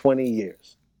in 20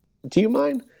 years. Do you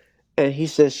mind? And he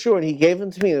says, sure. And he gave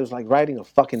them to me. It was like riding a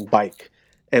fucking bike.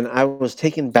 And I was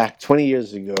taken back 20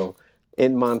 years ago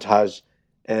in Montage,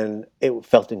 and it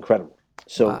felt incredible.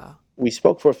 So Wow. we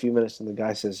spoke for a few minutes, and the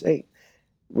guy says, hey,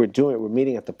 we're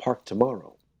meeting at the park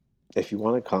tomorrow. If you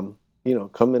want to come,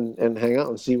 come and hang out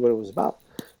and see what it was about.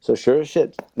 So sure as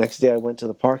shit, next day I went to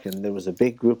the park, and there was a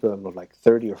big group of them of like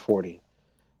 30 or 40.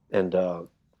 And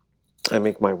I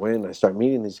make my way and I start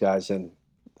meeting these guys, and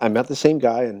I met the same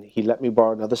guy, and he let me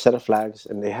borrow another set of flags,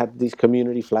 and they had these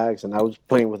community flags, and I was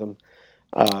playing with them,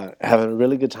 having a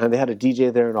really good time. They had a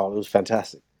DJ there and all. It was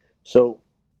fantastic. So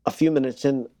a few minutes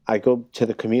in, I go to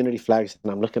the community flags,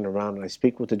 and I'm looking around, and I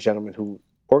speak with the gentleman who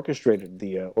orchestrated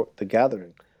the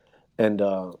gathering, and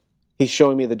he's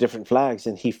showing me the different flags,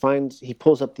 and he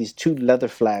pulls up these two leather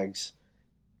flags,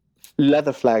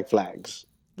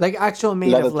 Like actual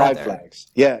made leather of pride leather. flags.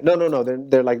 Yeah, no.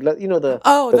 They're like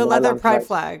Oh, the the leather nylon pride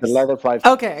flags, the flags. leather pride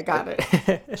Okay, flags, I right?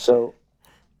 got it. So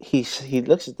he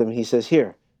looks at them. He says,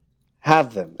 "Here,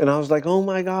 have them." And I was like, "Oh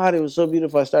my God!" It was so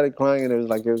beautiful. I started crying, and it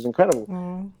was incredible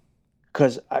Mm.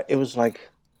 because it was like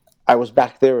I was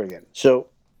back there again. So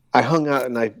I hung out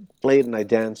and I played and I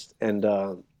danced, and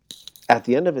at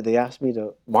the end of it, they asked me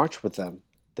to march with them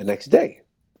the next day.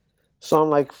 So I'm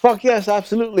like, "Fuck yes,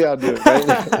 absolutely, I'll do it."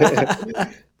 Right.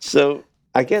 So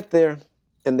I get there,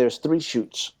 and there's three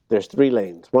chutes. There's three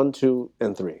lanes, 1, 2,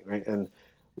 and 3, right? And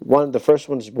the first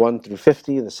one's 1 through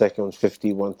 50, and the second one's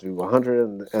 51 through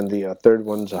 100, and the third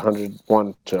one's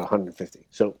 101 to 150.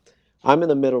 So I'm in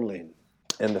the middle lane,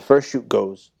 and the first chute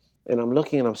goes, and I'm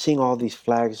looking and I'm seeing all these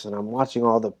flags, and I'm watching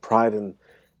all the pride, and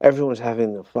everyone's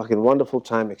having a fucking wonderful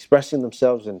time expressing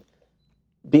themselves and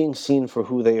being seen for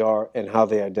who they are and how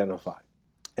they identify.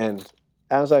 And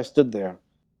as I stood there,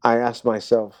 I asked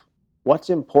myself, what's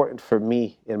important for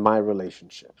me in my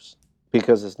relationships,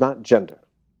 because it's not gender,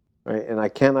 right? And I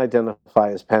can't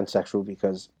identify as pansexual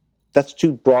because that's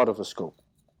too broad of a scope.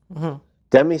 Mm-hmm.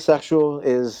 Demisexual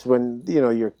is when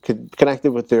you're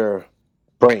connected with their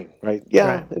brain, right?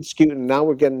 Yeah, Right. it's cute, and now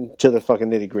we're getting to the fucking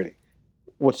nitty gritty.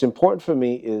 What's important for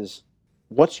me is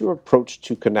what's your approach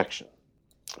to connection,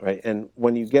 right? And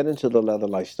when you get into the leather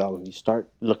lifestyle and you start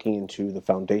looking into the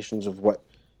foundations of what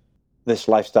this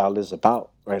lifestyle is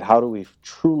about, right? How do we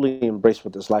truly embrace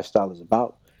what this lifestyle is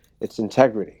about? It's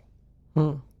integrity.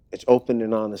 Mm. It's open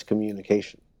and honest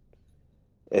communication.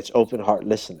 It's open heart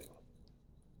listening,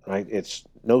 right? It's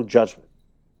no judgment,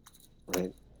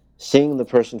 right? Seeing the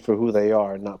person for who they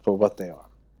are, not for what they are.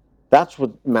 That's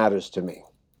what matters to me.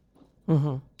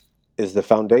 Mm-hmm. Is the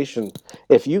foundation.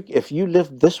 If you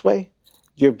live this way,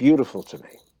 you're beautiful to me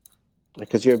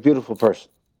because you're a beautiful person,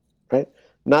 right?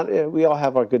 Not we all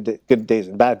have our good days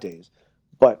and bad days,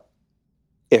 but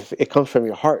if it comes from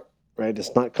your heart, right?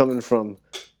 It's not coming from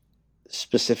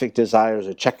specific desires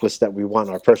or checklists that we want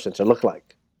our person to look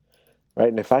like, right?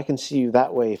 And if I can see you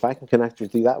that way, if I can connect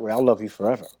with you that way, I'll love you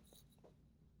forever,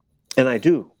 and I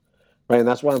do, right? And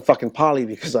that's why I'm fucking poly,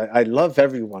 because I love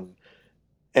everyone,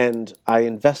 and I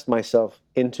invest myself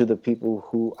into the people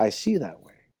who I see that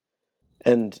way.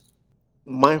 And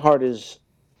my heart is,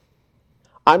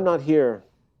 I'm not here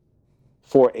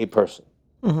for a person,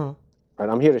 Mm-hmm. right?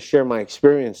 I'm here to share my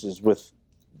experiences with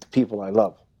the people I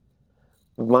love.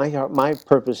 My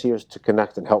purpose here is to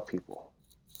connect and help people,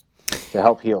 to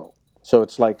help heal. So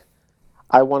it's like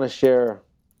I want to share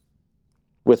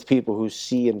with people who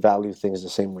see and value things the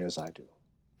same way as I do.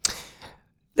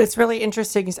 It's really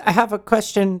interesting. I have a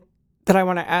question that I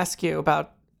want to ask you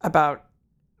about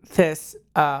this.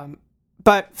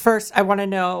 But first, I want to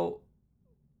know: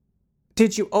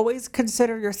 did you always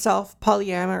consider yourself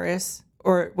polyamorous,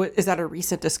 or is that a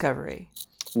recent discovery?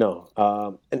 No,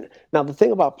 and now the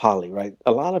thing about poly, right?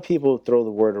 A lot of people throw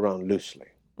the word around loosely.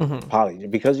 Mm-hmm. Poly,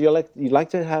 because you like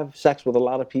to have sex with a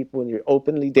lot of people and you're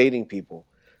openly dating people.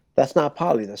 That's not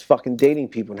poly. That's fucking dating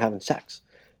people and having sex,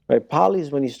 right? Poly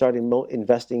is when you start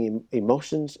investing in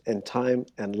emotions and time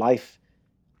and life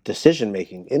decision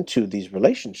making into these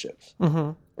relationships,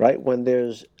 Mm-hmm. right? When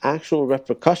there's actual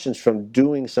repercussions from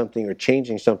doing something or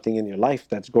changing something in your life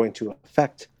that's going to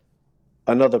affect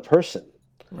another person,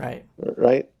 Right.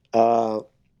 right?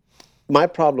 My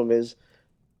problem is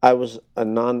I was a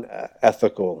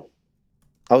non-ethical,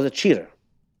 I was a cheater,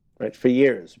 right, for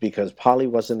years because poly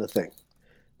wasn't a thing,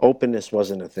 openness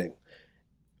wasn't a thing.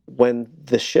 When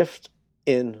the shift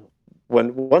in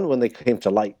when they came to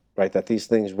light, right, that these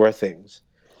things were things,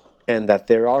 and that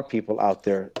there are people out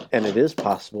there, and it is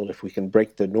possible if we can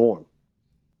break the norm.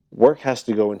 Work has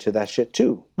to go into that shit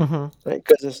too, Mm-hmm. right?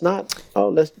 Because it's not, oh,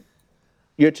 let's,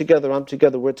 you're together, I'm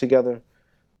together, we're together,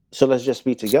 so let's just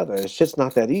be together. It's just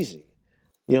not that easy,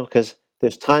 because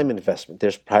there's time investment,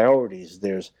 there's priorities,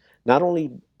 there's not only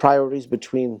priorities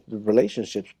between the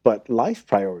relationships, but life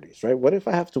priorities, right? What if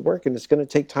I have to work and it's going to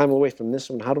take time away from this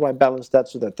one? How do I balance that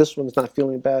so that this one's not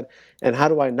feeling bad? And how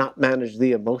do I not manage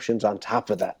the emotions on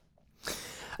top of that,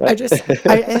 I right? just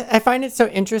I find it so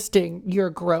interesting,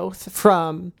 your growth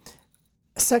from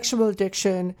sexual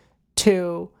addiction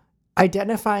to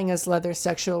identifying as leather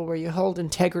sexual, where you hold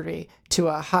integrity to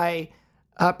a high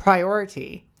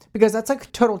priority, because that's like a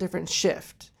total different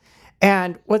shift.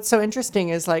 And what's so interesting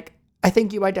is, like, I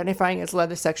think you identifying as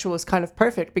leather sexual is kind of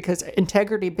perfect, because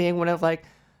integrity being one of, like,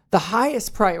 the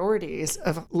highest priorities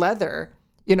of leather.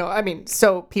 I mean,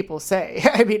 so people say.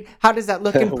 I mean, how does that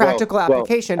look in well, practical well,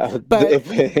 application? But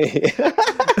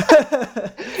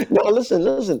no,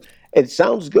 listen. It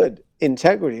sounds good.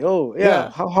 Integrity. Oh, yeah.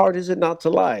 yeah, How hard is it not to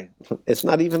lie? It's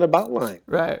not even about lying.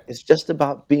 right. It's just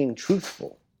about being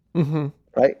truthful, Mm-hmm.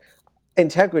 right?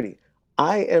 Integrity.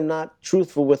 I am not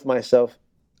truthful with myself.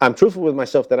 I'm truthful with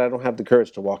myself that I don't have the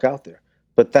courage to walk out there.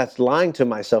 But that's lying to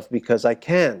myself because I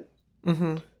can,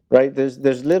 Mm-hmm. right?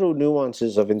 There's little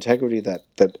nuances of integrity that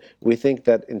we think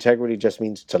that integrity just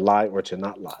means to lie or to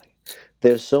not lie.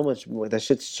 There's so much more. That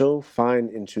shit's so fine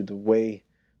into the way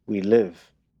we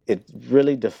live. It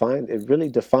really defines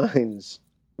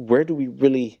where do we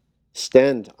really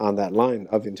stand on that line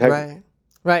of integrity. Right.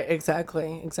 Right.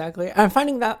 Exactly. Exactly. I'm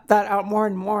finding that out more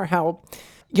and more. How,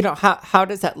 how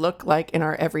does that look like in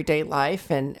our everyday life,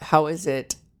 and how is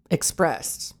it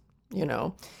expressed? You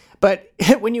know, but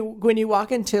when you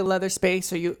walk into leather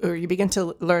space, or you begin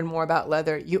to learn more about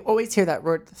leather, you always hear that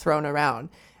word thrown around,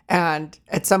 and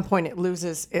at some point it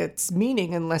loses its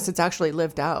meaning unless it's actually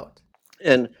lived out.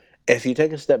 And if you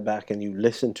take a step back and you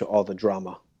listen to all the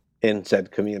drama in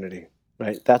said community,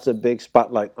 right, that's a big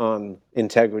spotlight on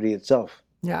integrity itself.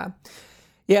 Yeah.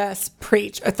 Yes,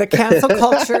 preach. The cancel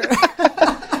culture.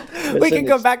 We Listen, can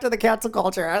go back to the cancel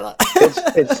culture.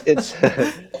 it's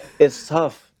it's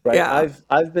tough, right? Yeah.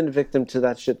 I've been victim to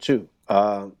that shit too,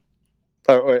 or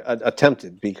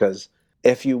attempted, because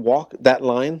if you walk that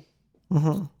line,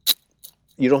 Hmm.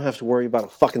 you don't have to worry about a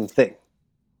fucking thing.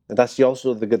 And that's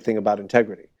also the good thing about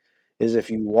integrity, is if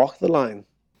you walk the line,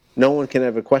 no one can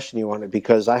ever question you on it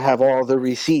because I have all the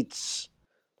receipts.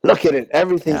 Look at it.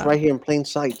 Everything's Yeah. right here in plain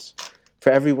sight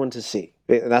for everyone to see.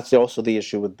 And that's also the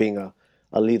issue with being a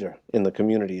leader in the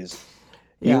community, is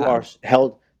you Yeah. are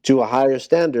held to a higher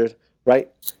standard, right,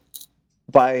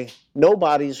 by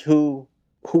nobodies who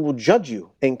will judge you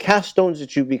and cast stones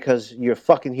at you because you're a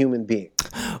fucking human being.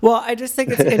 Well, I just think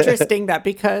it's interesting that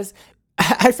because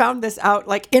I found this out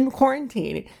like in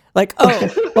quarantine, like,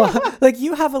 oh, well, like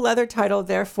you have a leather title,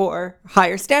 therefore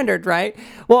higher standard, right?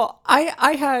 Well,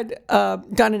 I had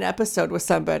done an episode with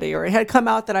somebody, or it had come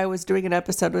out that I was doing an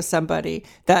episode with somebody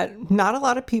that not a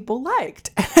lot of people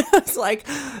liked. It's like,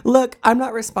 look, I'm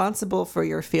not responsible for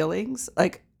your feelings.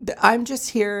 Like, I'm just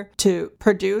here to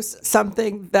produce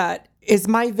something that is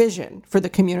my vision for the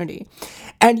community.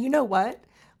 And you know what?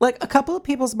 Like, a couple of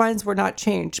people's minds were not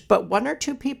changed, but one or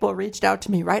two people reached out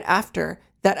to me right after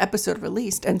that episode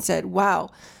released and said,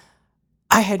 wow,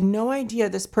 I had no idea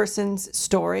this person's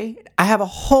story. I have a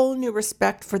whole new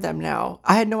respect for them now.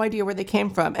 I had no idea where they came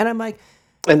from. And I'm like,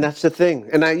 And that's the thing.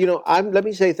 And let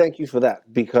me say thank you for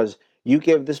that, because you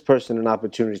gave this person an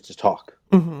opportunity to talk,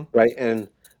 mm-hmm, right? And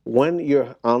when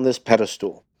you're on this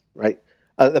pedestal, right,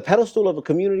 the pedestal of a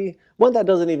community, one that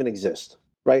doesn't even exist,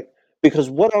 right?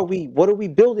 Because what are we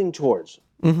building towards?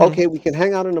 mm-hmm, Okay, we can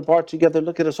hang out in a bar together.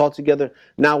 Look at us all together.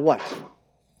 Now what?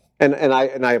 And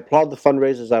I applaud the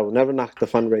fundraisers. I will never knock the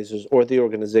fundraisers or the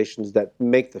organizations that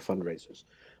make the fundraisers.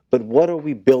 But what are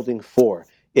we building for?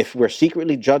 If we're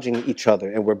secretly judging each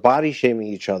other and we're body shaming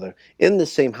each other in the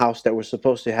same house that we're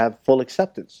supposed to have full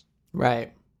acceptance,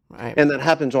 right, right, and that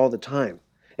happens all the time,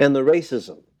 and the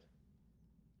racism,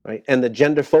 right, and the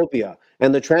gender phobia,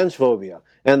 and the transphobia,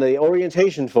 and the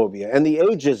orientation phobia, and the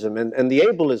ageism, and the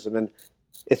ableism, and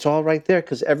it's all right there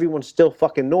because everyone's still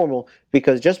fucking normal.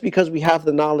 Because just because we have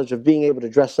the knowledge of being able to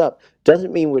dress up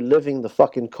doesn't mean we're living the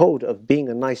fucking code of being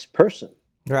a nice person.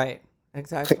 right,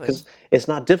 exactly. Because it's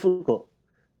not difficult.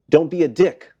 Don't be a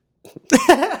dick.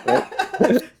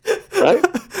 Right? Right?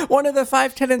 One of the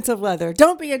 5 tenets of leather.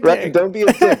 Don't be a Right? dick. Don't be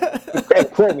a dick.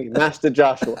 And quote me, Master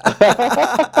Joshua.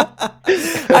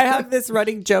 I have this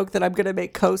running joke that I'm going to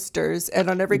make coasters, and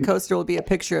on every coaster will be a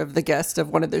picture of the guest of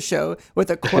one of the show with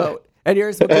a quote. And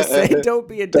yours will just say, don't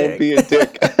be a dick. Don't be a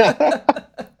dick.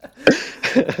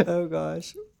 Oh,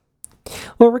 gosh.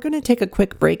 Well, we're going to take a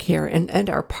quick break here and end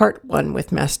our part 1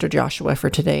 with Master Joshua for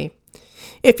today.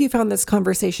 If you found this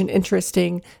conversation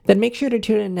interesting, then make sure to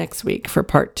tune in next week for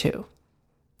part 2.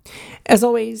 As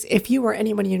always, if you or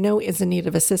anyone you know is in need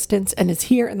of assistance and is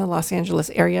here in the Los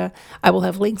Angeles area, I will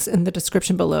have links in the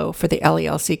description below for the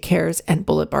LELC Cares and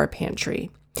Bullet Bar Pantry.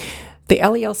 The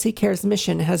LELC Cares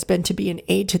mission has been to be an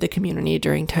aid to the community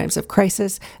during times of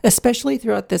crisis, especially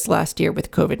throughout this last year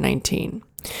with COVID-19.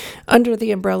 Under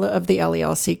the umbrella of the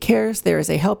LELC Cares, there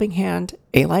is a helping hand,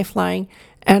 a lifeline,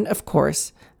 and of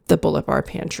course, the Bullet Bar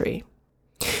Pantry.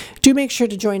 Do make sure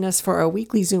to join us for our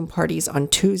weekly Zoom parties on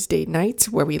Tuesday nights,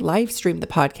 where we live stream the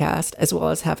podcast as well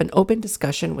as have an open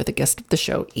discussion with a guest of the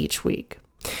show each week.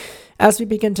 As we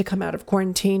begin to come out of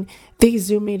quarantine, these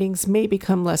Zoom meetings may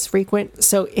become less frequent,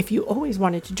 so if you always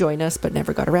wanted to join us but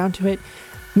never got around to it,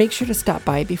 make sure to stop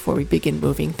by before we begin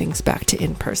moving things back to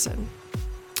in-person.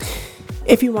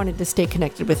 If you wanted to stay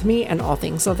connected with me and all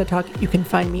things Leather Talk, you can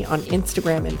find me on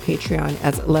Instagram and Patreon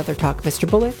as Leather Talk Mr.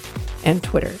 Bullet and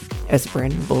Twitter as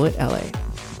Brandon Bullet LA.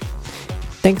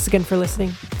 Thanks again for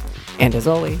listening, and as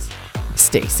always,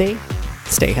 stay safe,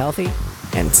 stay healthy,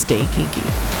 and stay kinky.